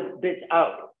the little bits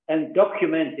out and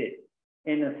document it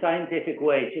in a scientific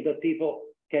way so that people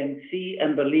can see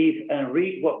and believe and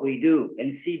read what we do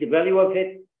and see the value of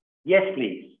it, yes,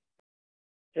 please.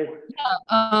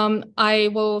 I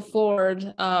will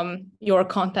forward your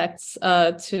contacts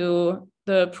to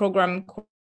the program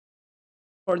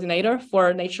coordinator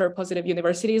for Nature Positive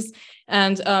Universities,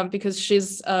 and because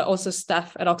she's also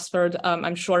staff at Oxford,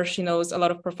 I'm sure she knows a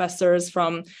lot of professors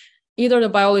from either the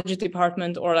biology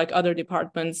department or like other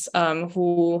departments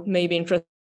who may be interested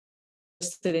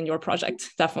in your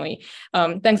project. Definitely.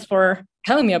 Thanks for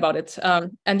telling me about it.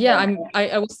 And yeah,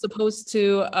 I was supposed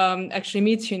to actually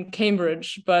meet you in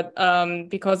Cambridge, but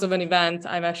because of an event,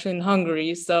 I'm actually in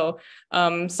Hungary. So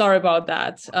sorry about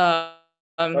that.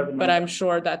 But I'm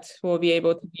sure that we'll be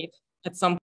able to meet at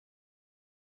some point.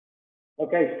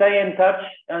 Okay, stay in touch.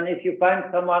 And if you find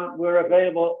someone, we're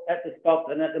available at the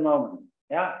spot and at the moment.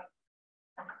 Yeah.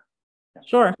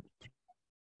 Sure.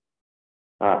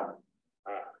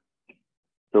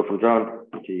 So from John,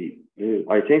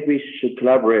 I think we should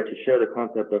collaborate to share the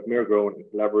concept of MEER Groen in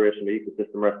collaboration with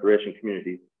ecosystem restoration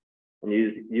communities and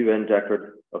use UN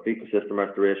record of ecosystem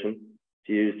restoration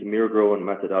to use the MEER Groen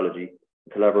methodology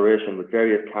in collaboration with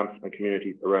various camps and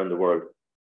communities around the world.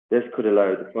 This could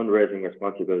allow the fundraising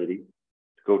responsibility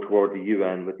to go toward the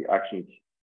UN with the actions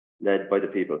led by the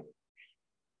people.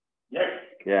 Yes.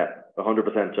 Yeah,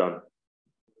 100%, John.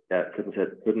 Yeah, couldn't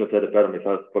have said it better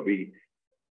myself, but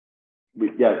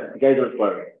yeah, the guys are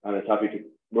inspiring, and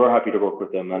we're happy to work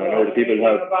with them. And I know the people who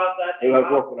have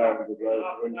worked with us as well.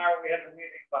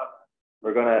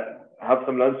 We're gonna have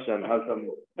some lunch and have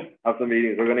some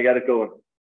meetings. We're gonna get it going.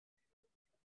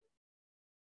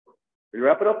 We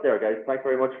wrap it up there, guys. Thanks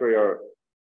very much for your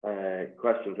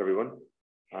questions, everyone,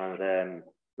 and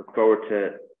look forward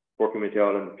to working with you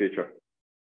all in the future.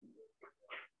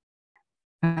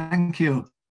 Thank you.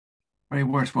 Very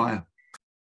worthwhile.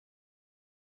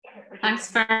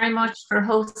 Thanks very much for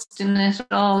hosting it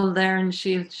all there in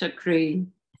Síolta Chroí.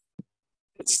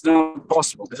 It's not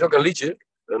possible. It's not going to lead you.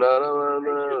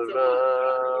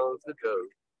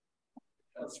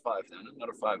 That's 5 then,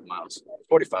 another 5 miles.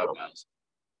 45 miles.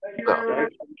 No.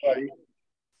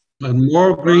 And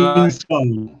more green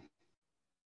sky.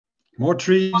 More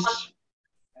trees.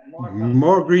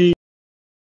 More green.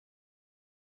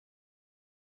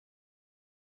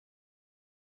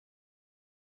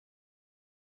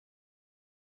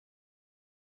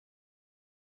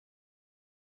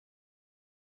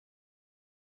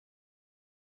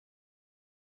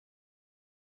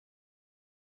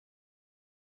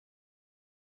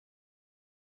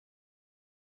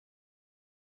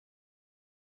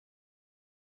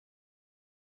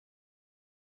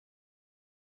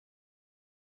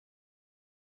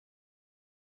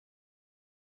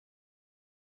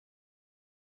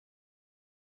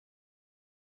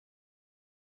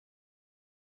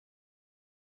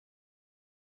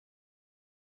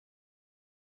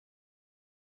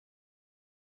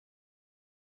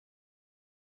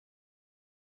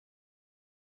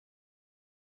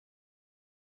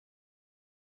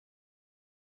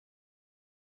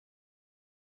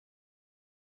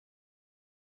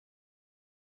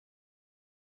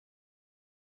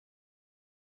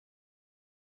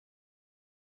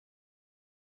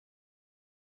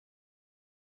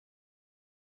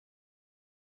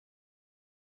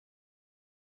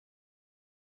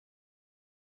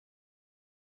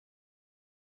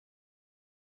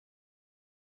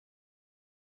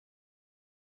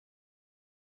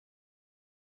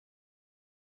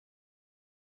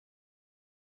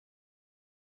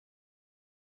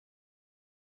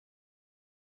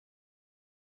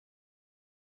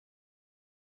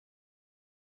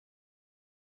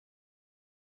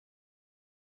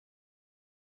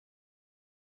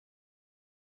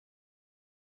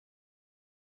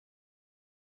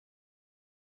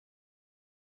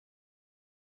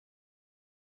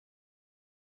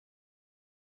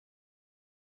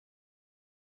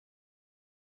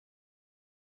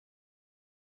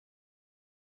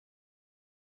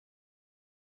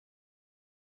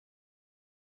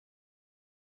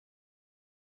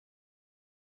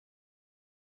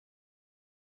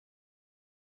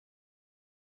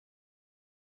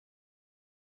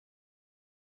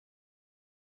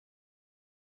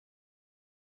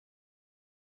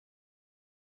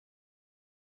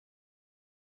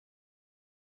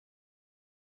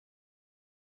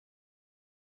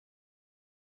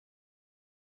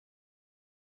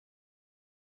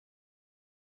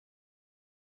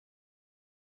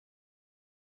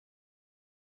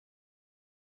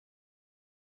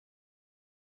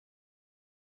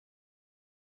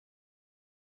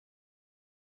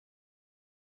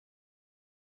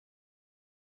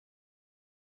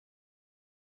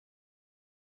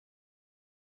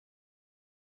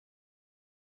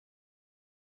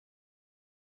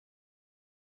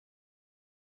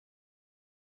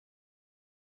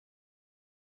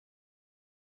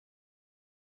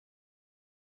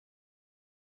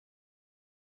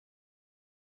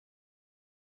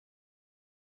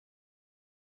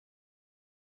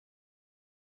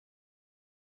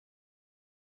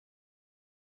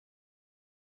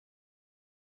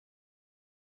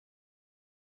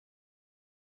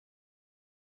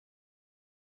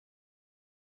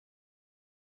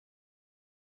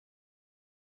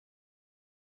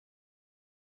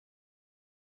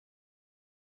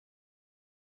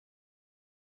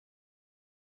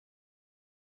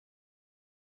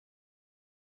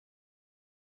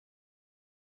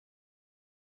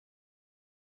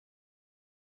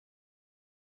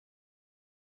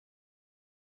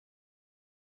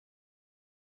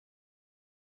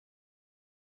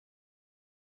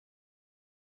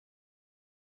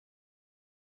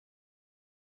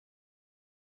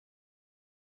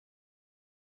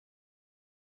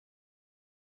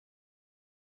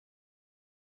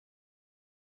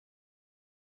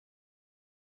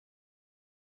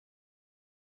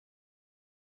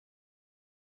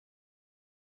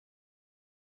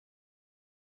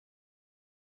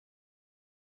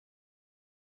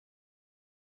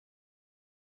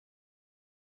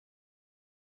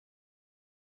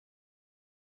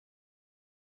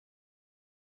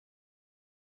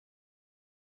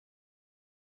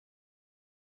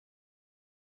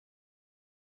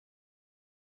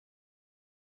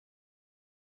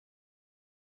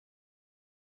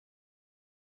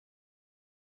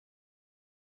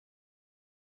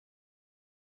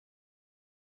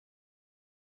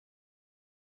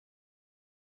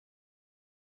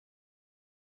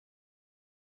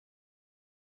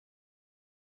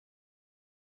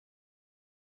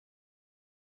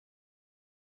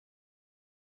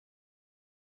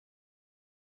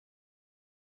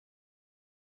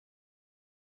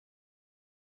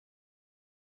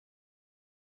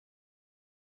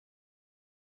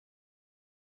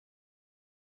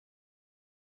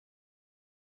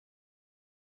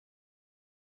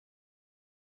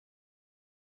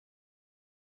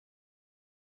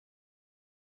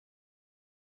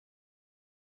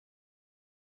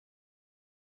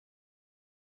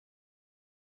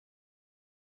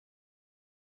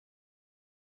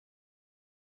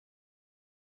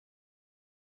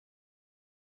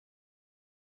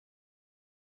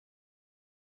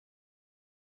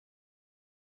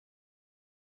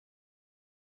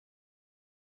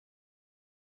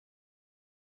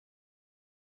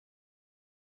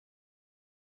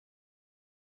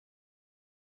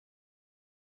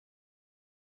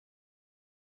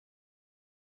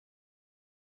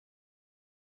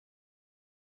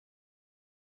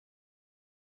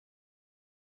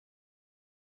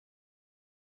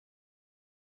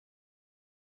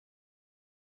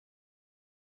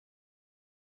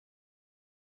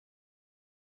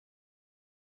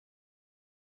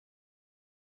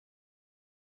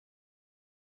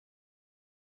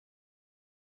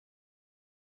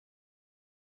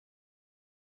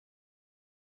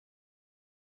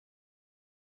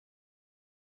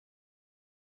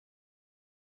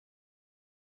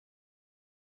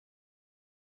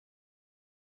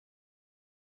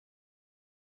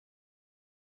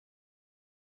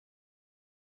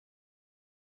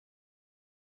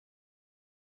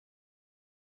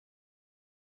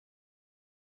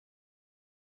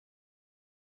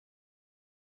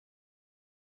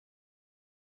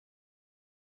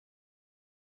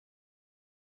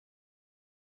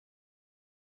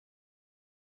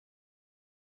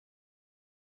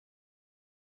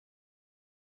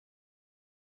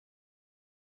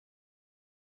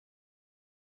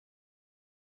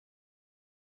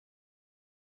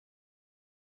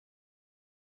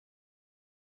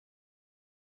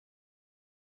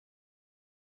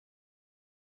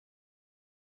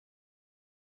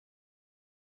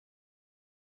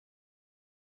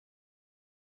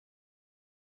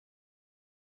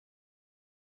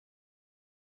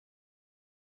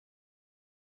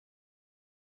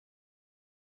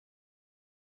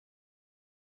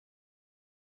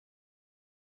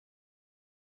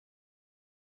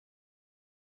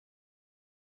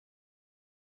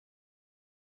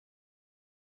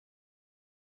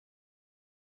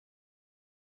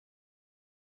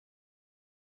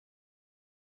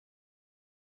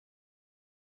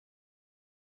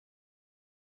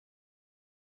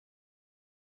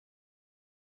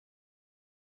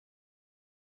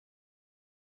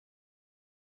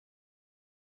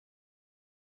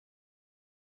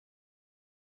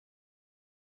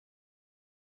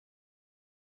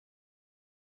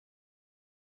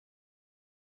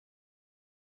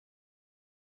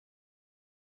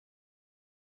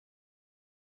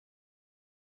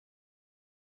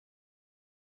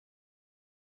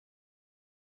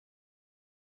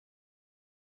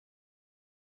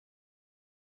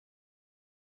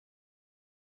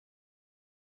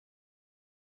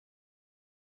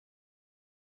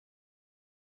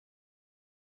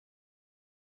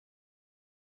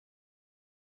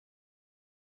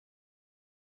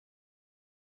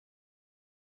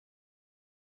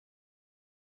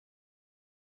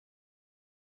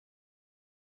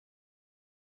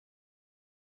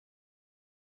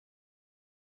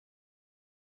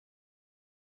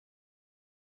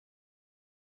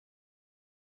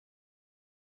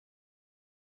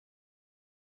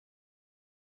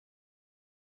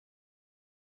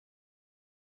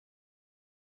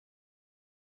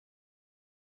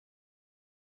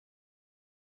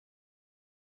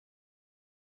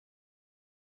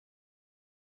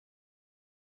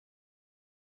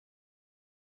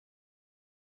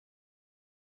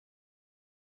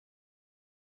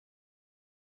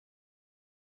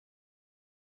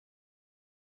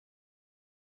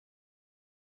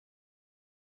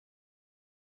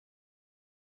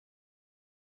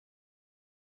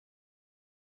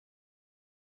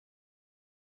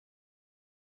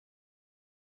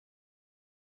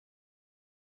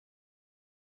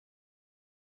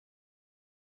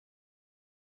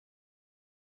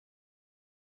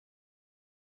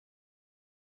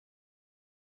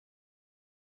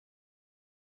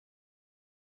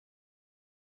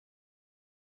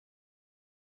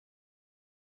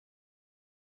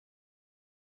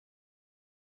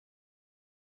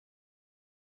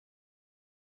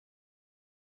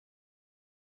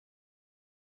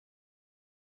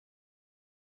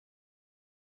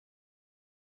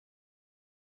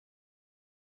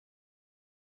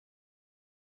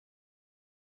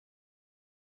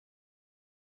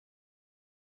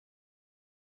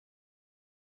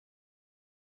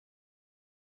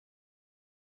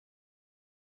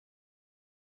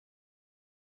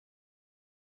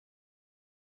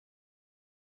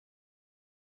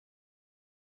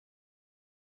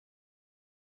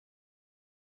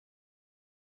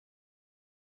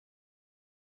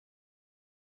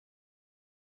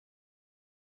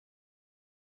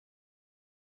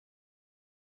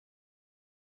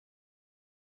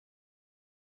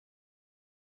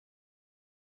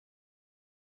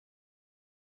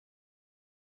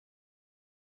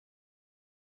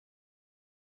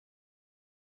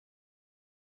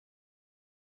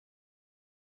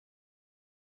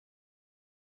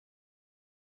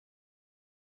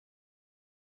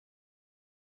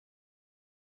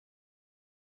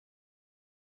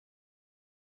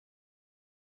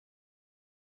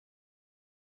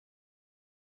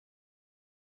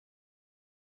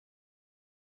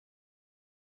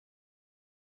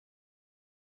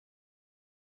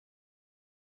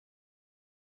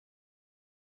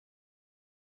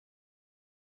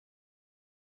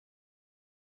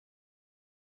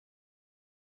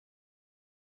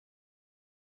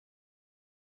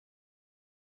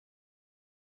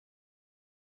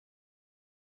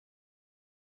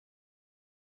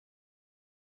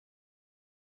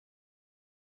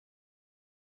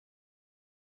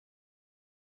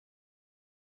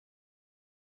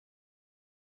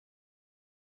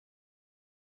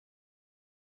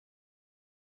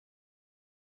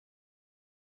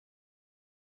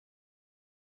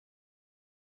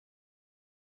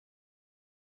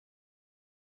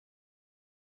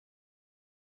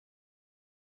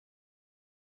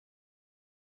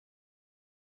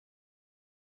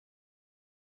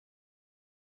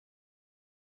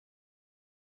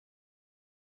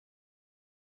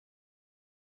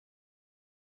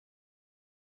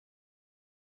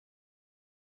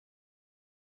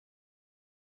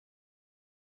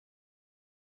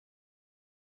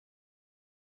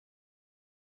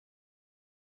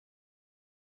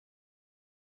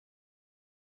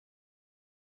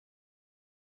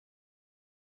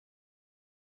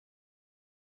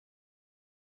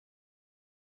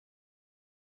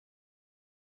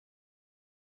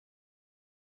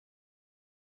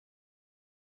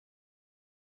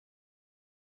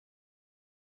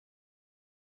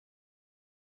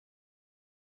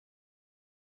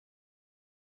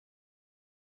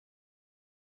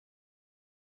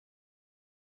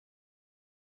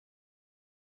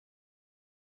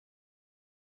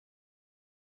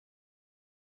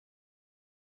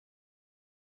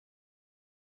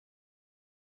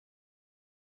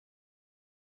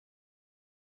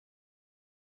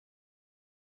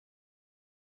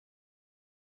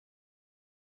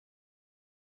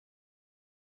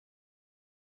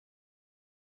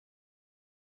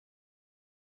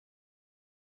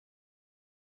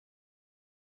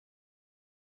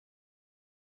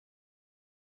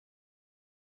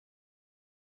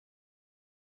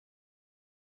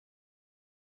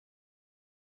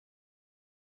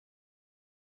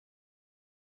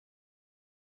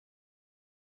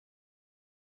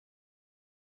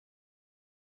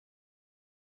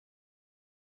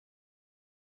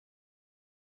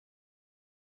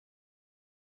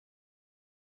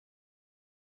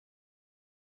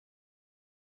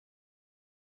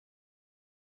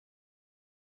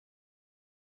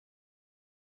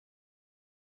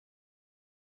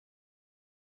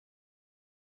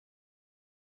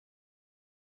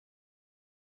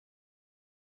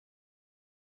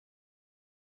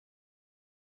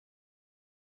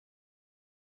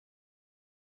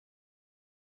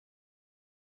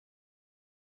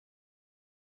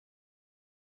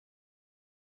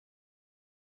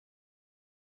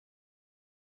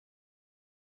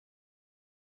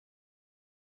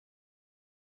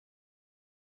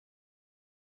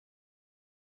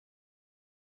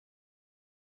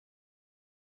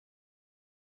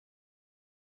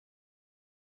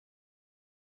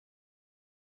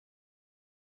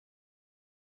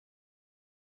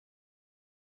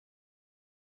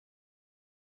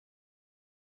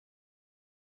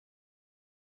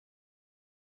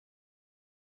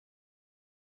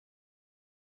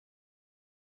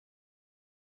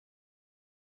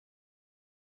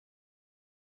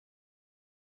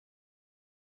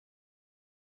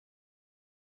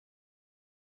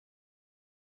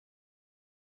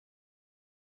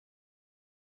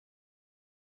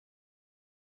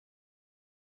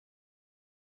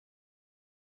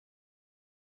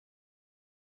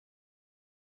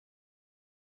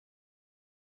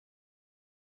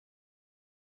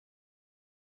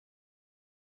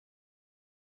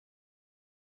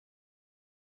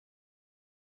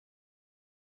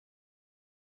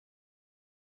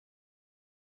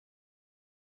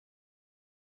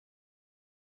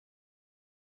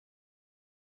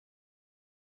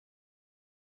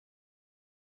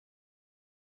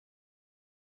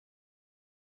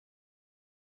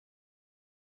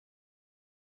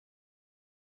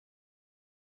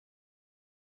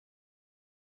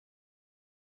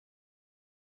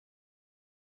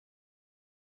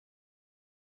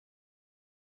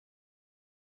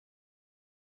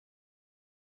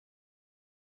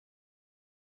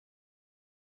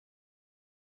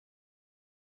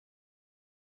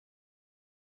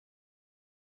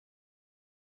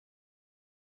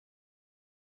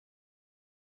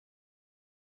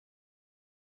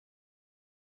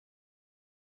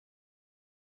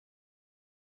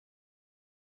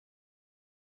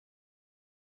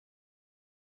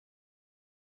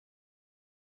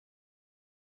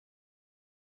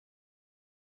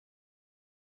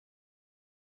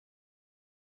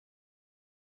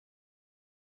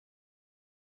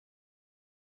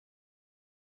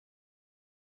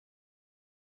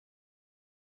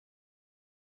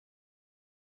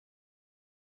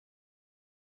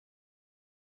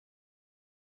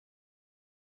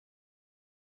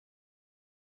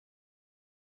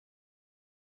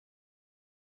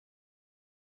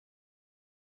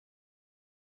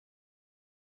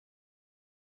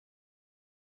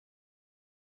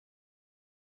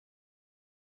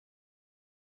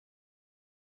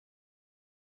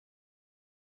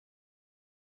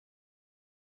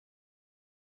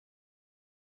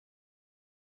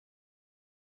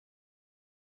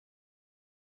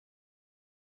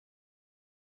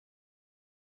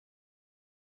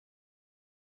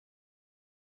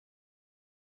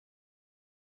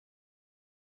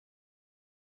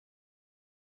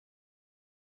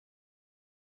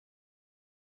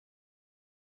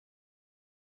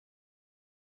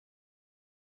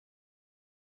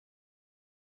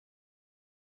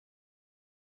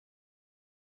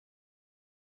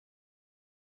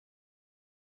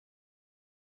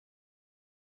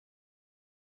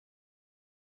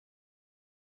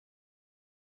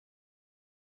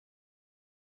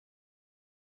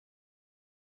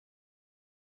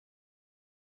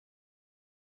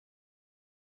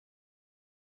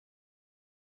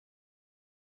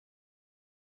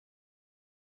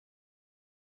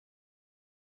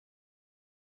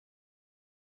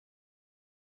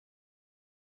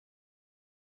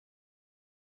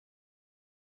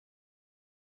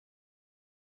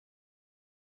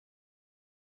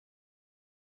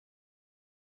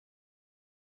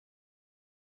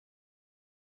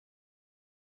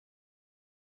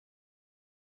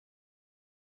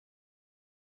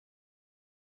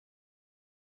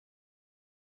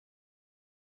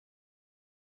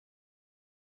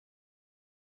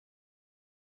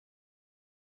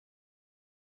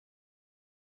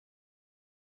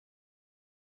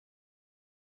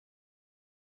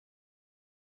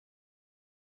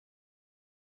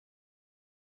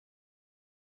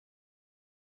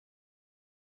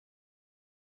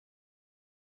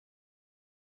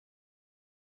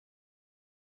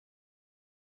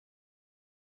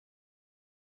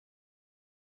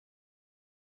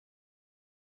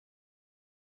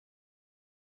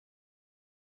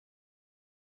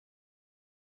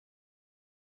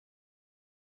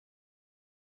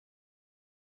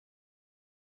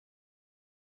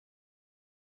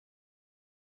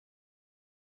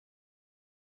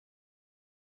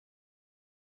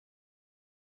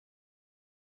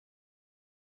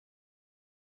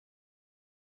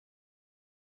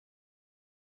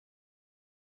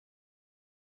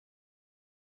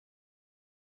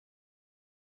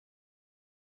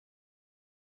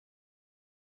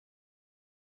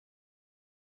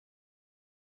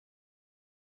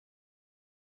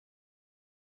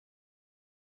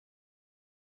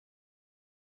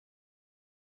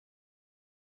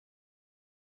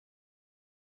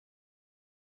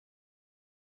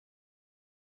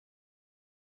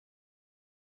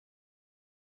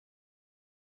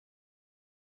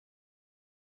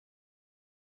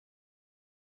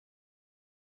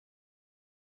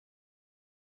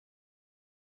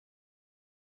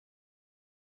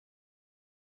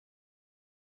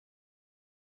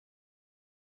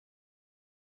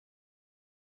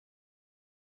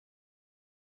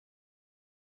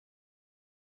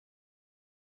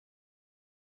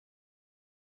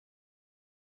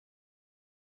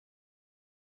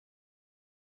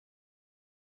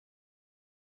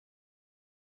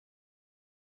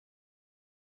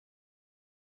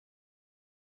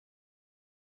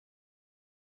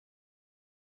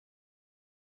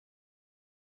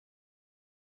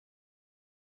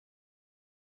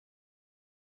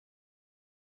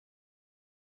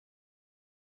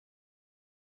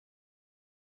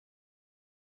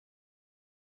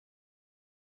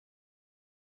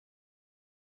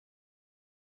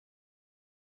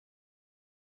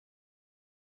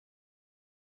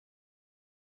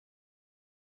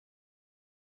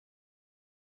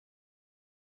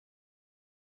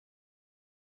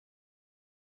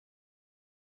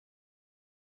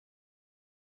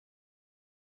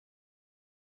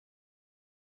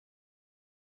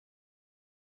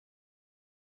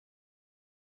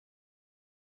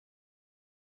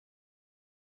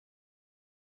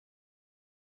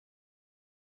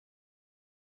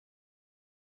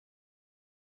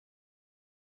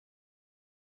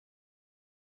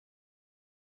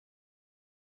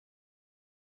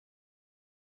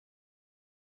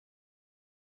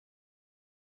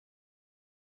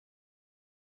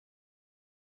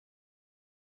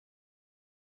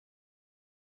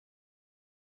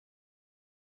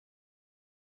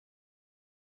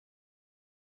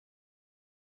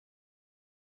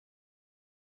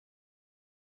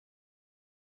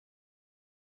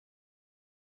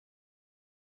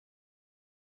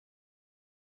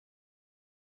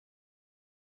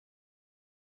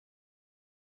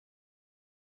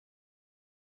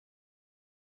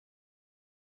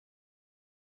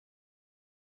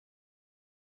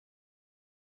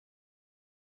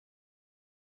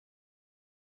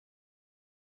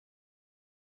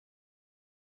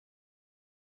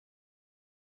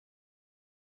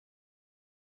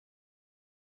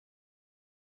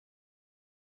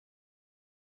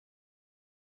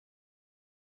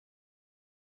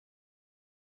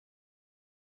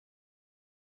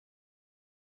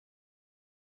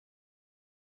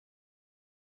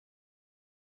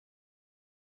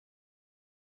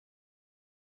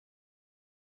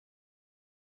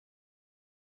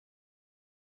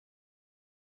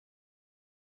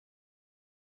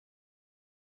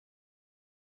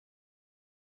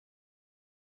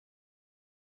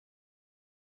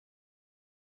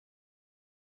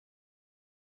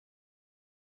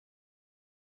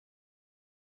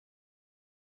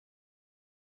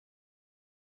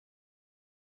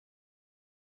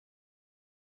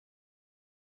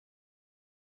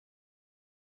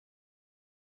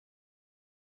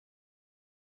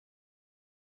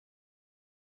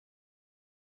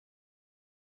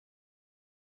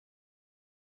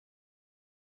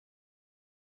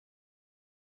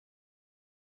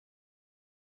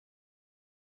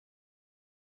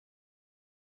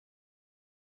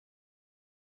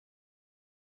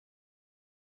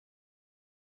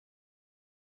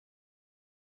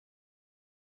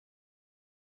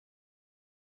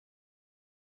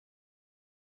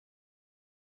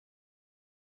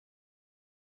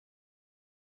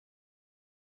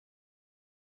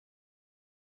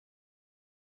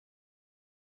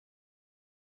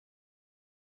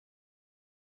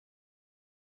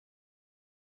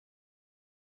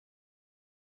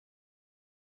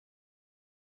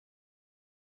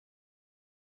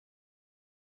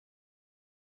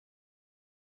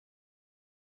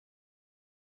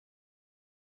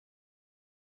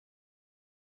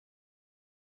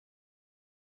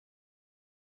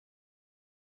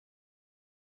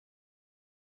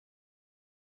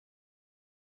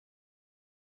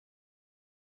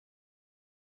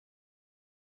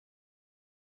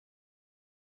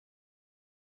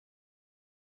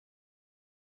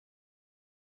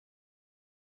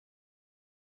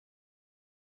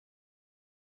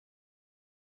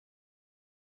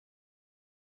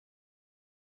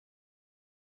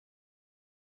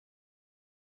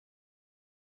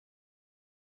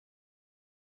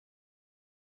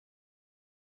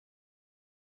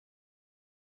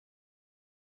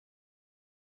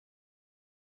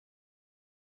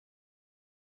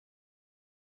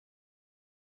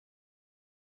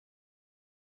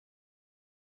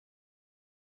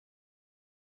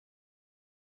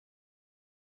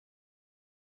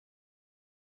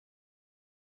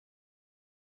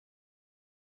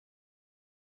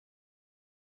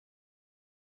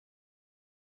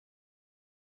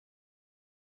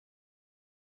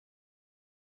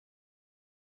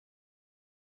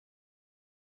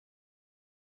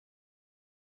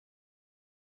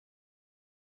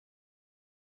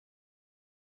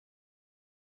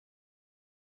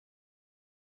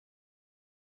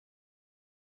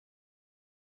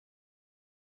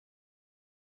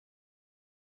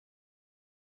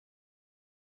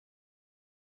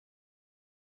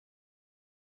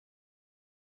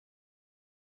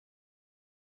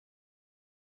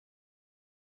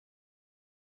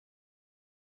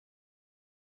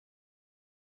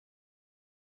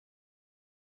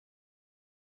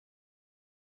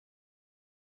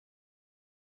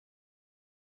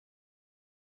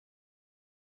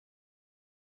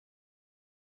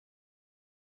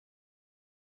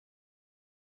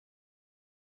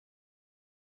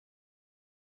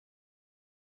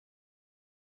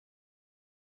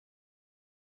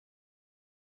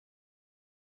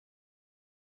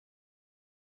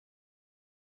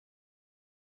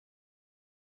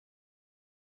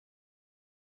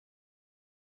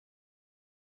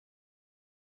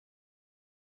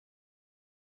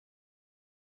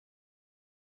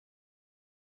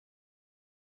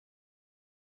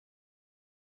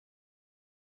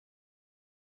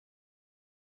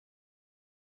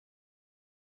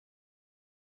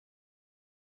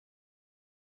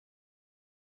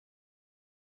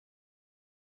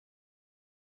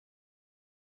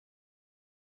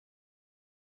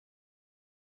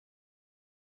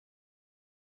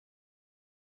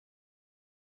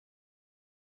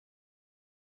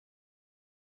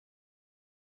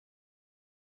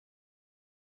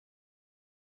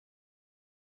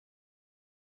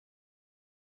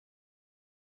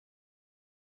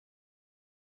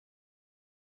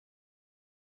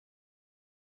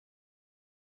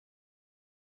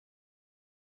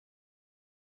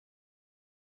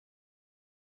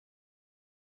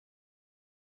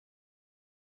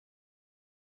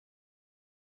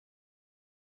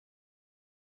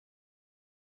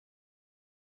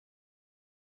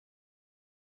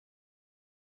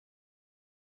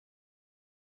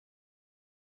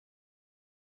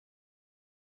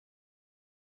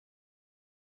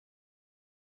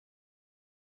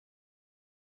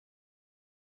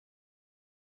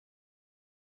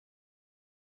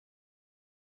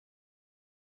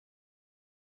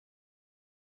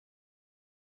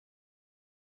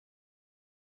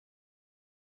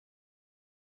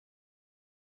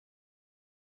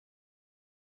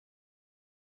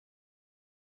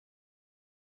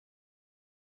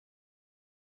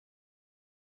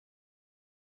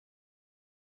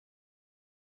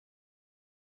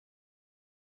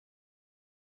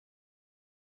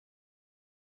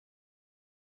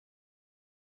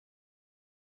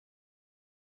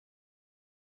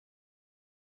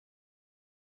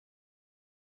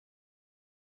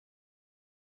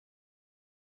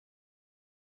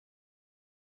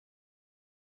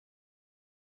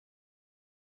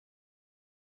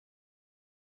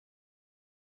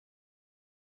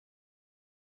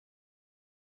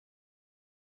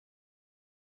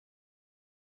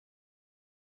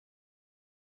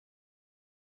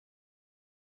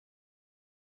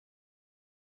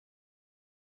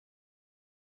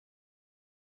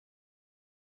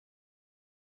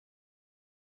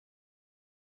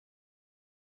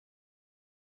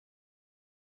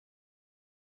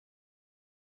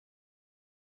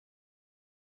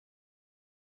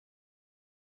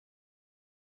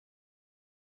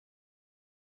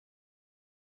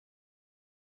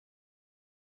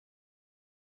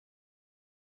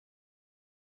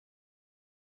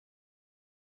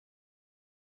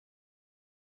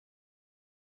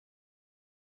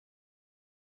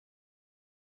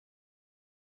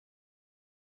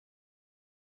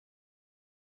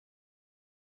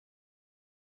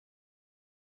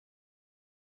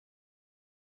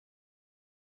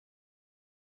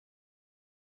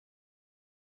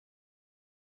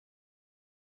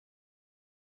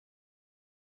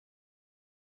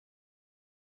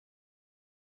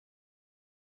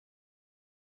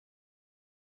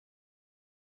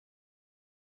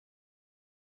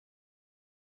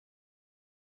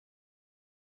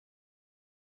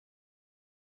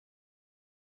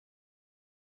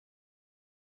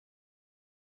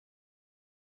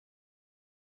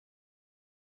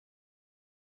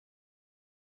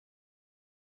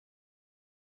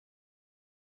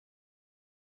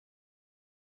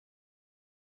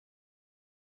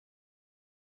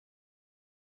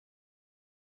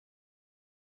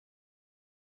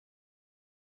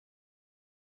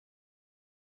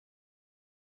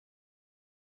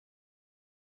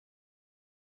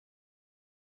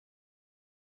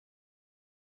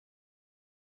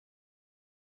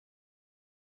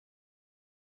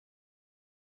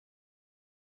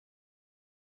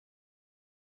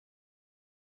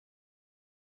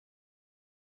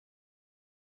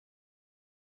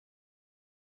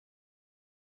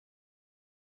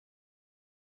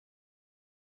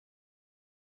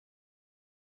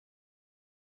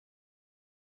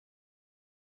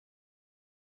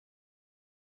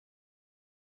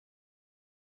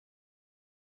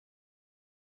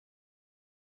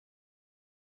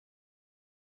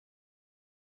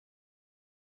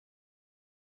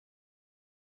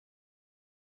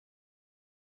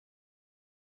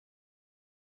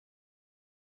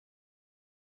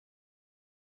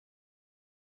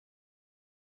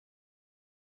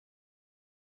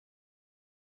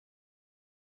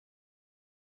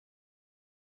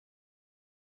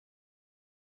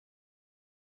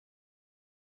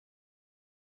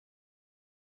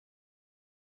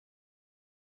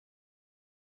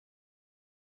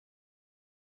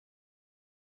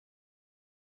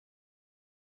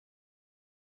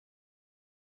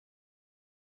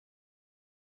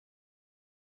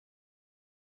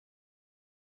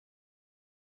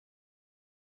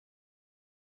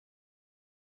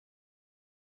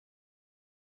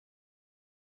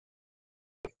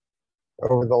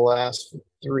 over the last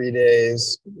 3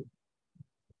 days.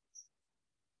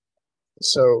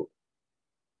 So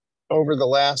over the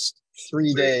last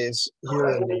 3 days here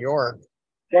in New York,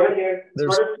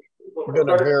 there's been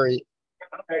a very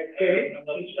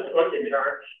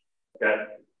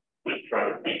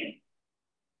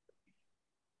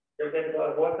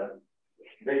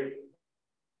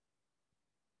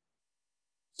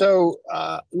So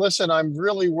listen, I'm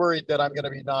really worried that I'm going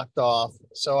to be knocked off.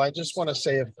 So I just want to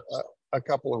say a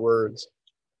couple of words.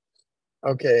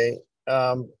 Okay.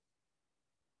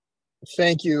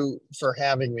 Thank you for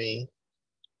having me.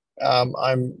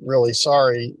 I'm really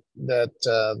sorry that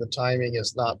the timing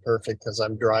is not perfect because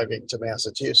I'm driving to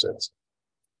Massachusetts.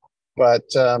 But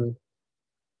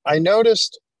I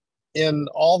noticed in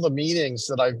all the meetings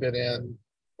that I've been in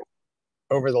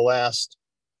over the last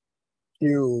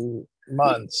few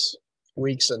months,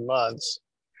 weeks and months,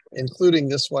 including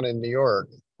this one in New York,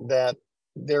 that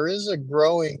there is a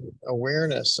growing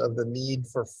awareness of the need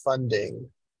for funding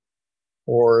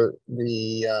for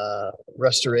the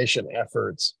restoration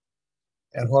efforts.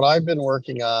 And what I've been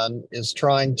working on is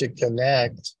trying to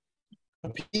connect the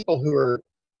people who are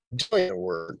doing the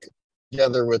work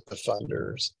together with the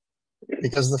funders,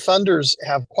 because the funders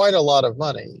have quite a lot of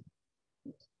money,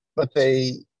 but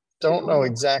they don't know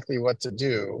exactly what to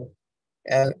do.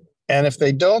 And if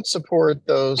they don't support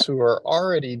those who are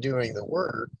already doing the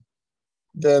work,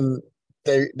 then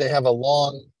they have a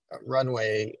long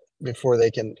runway before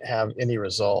they can have any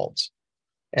results.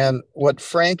 And what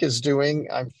Frank is doing,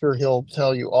 I'm sure he'll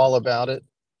tell you all about it.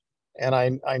 And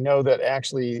I know that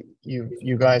actually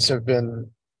you guys have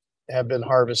been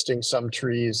harvesting some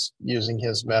trees using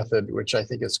his method, which I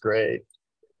think is great.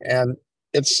 And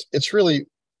it's really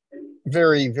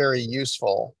very, very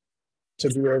useful to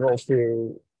be able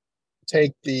to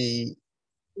take the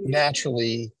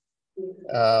naturally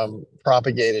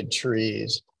propagated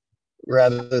trees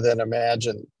rather than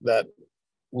imagine that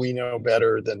we know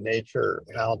better than nature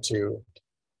how to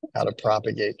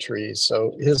propagate trees.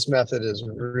 So his method is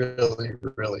really,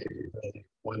 really, really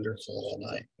wonderful,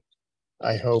 and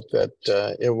I hope that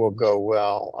it will go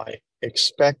well. I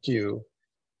expect you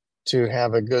to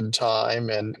have a good time,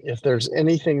 and if there's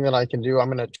anything that I can do, I'm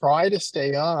going to try to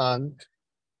stay on,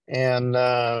 and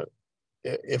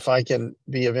if I can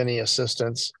be of any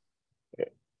assistance,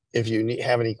 if you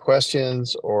have any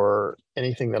questions or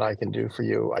anything that I can do for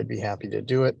you, I'd be happy to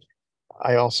do it.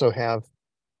 I also have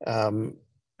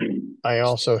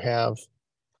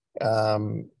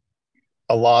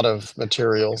a lot of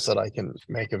materials that I can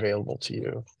make available to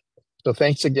you. So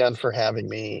thanks again for having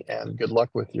me, and good luck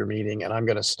with your meeting. And I'm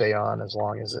going to stay on as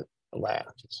long as it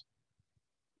lasts.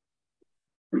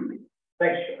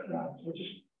 Thanks.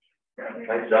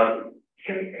 Thanks, John.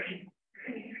 Can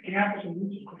you have some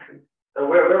music quickly?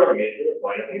 Where are we?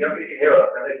 You don't really hear us.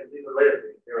 And they can see the later.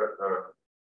 Hear us. Or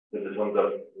this is thumbs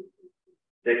up.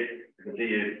 Dick, I can see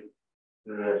you.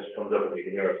 This is thumbs up if you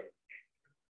can hear us.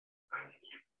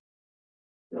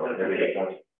 No, maybe they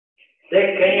can't. Dick,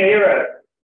 can you hear us?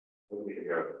 We can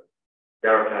hear us.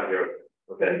 Darren can't hear us.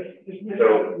 Okay. So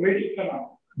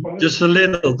just a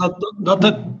little. Not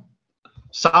the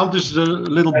sound is a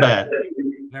little bad.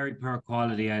 Very poor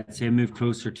quality. I'd say move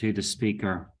closer to the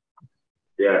speaker.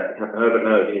 Yeah, how about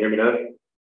now? Can you hear me now?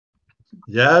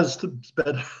 Yeah, it's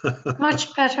better.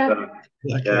 Much better.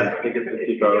 Yeah, I think it's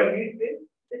too far away.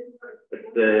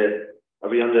 Are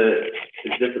we on the?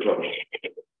 Is this the problem?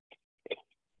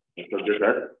 So just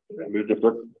that. Move this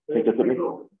up. Take this with me.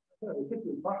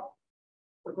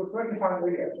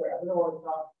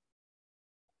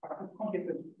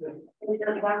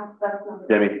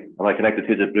 Jamie, am I connected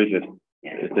to the Bluetooth?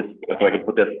 Is this so I can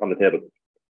put this on the table?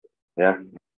 Yeah.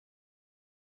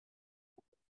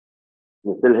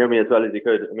 You still hear me as well as you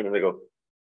could a minute ago.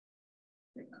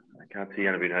 I can't see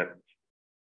anybody now.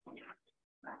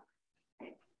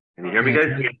 Can you hear me, guys?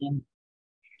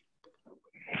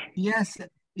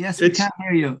 Yes, we can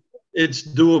hear you. It's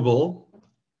doable.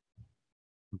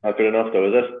 Not good enough, though,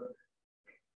 is it?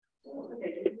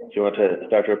 Do you want to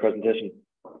start your presentation,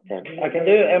 Frank? I can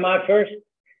do it. Am I first?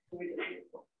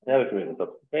 Yeah, we can move this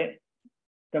up. Okay.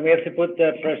 Then we have to put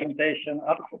the presentation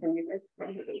up.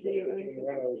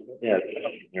 Yeah.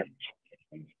 Yeah.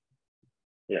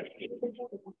 Yeah.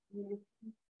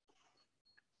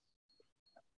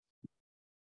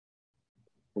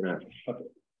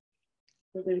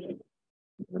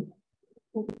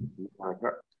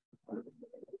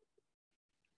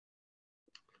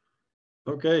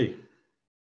 Okay.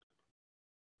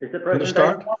 Is the presentation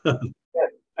start?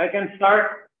 I can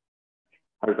start.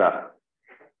 How's that?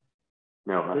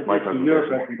 No, that's This my is your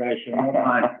presentation, not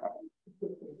mine.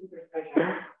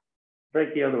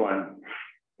 break the other one.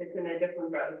 It's in a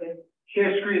different browser.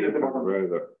 Share screen at the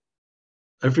bottom.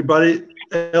 Everybody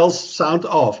else, sound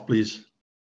off, please.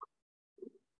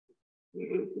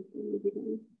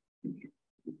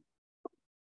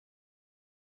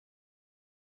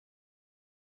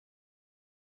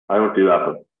 I don't do that,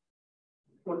 but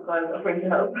What kind of bring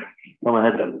help? go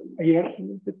ahead then. Yeah,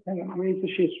 hang on, where's the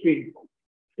share screen?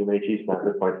 Too many cheese at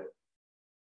this point.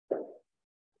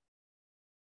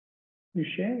 New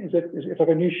share? Is it like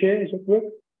a new share? Is it work?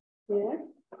 Yeah.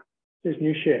 There's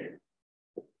new share.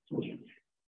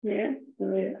 Yeah.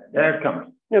 Oh, yeah. There it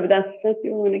comes. No, but that's the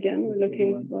one again. We're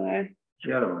looking for.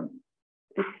 The other one.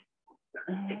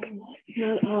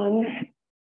 Not on.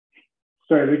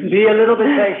 Sorry, we just Be a little bit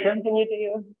patient. Can you do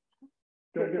your?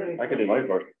 I can do mine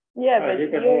first. Yeah, Oh, but you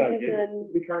can yours hold on, is in.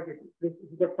 we can't get this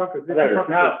is the pocket. This is There the it is. pocket.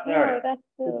 Now, No, there. that's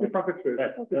This is the pocket first.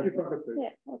 That's- This is the pocket first.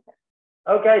 yeah. Okay.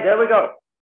 Okay, there we go.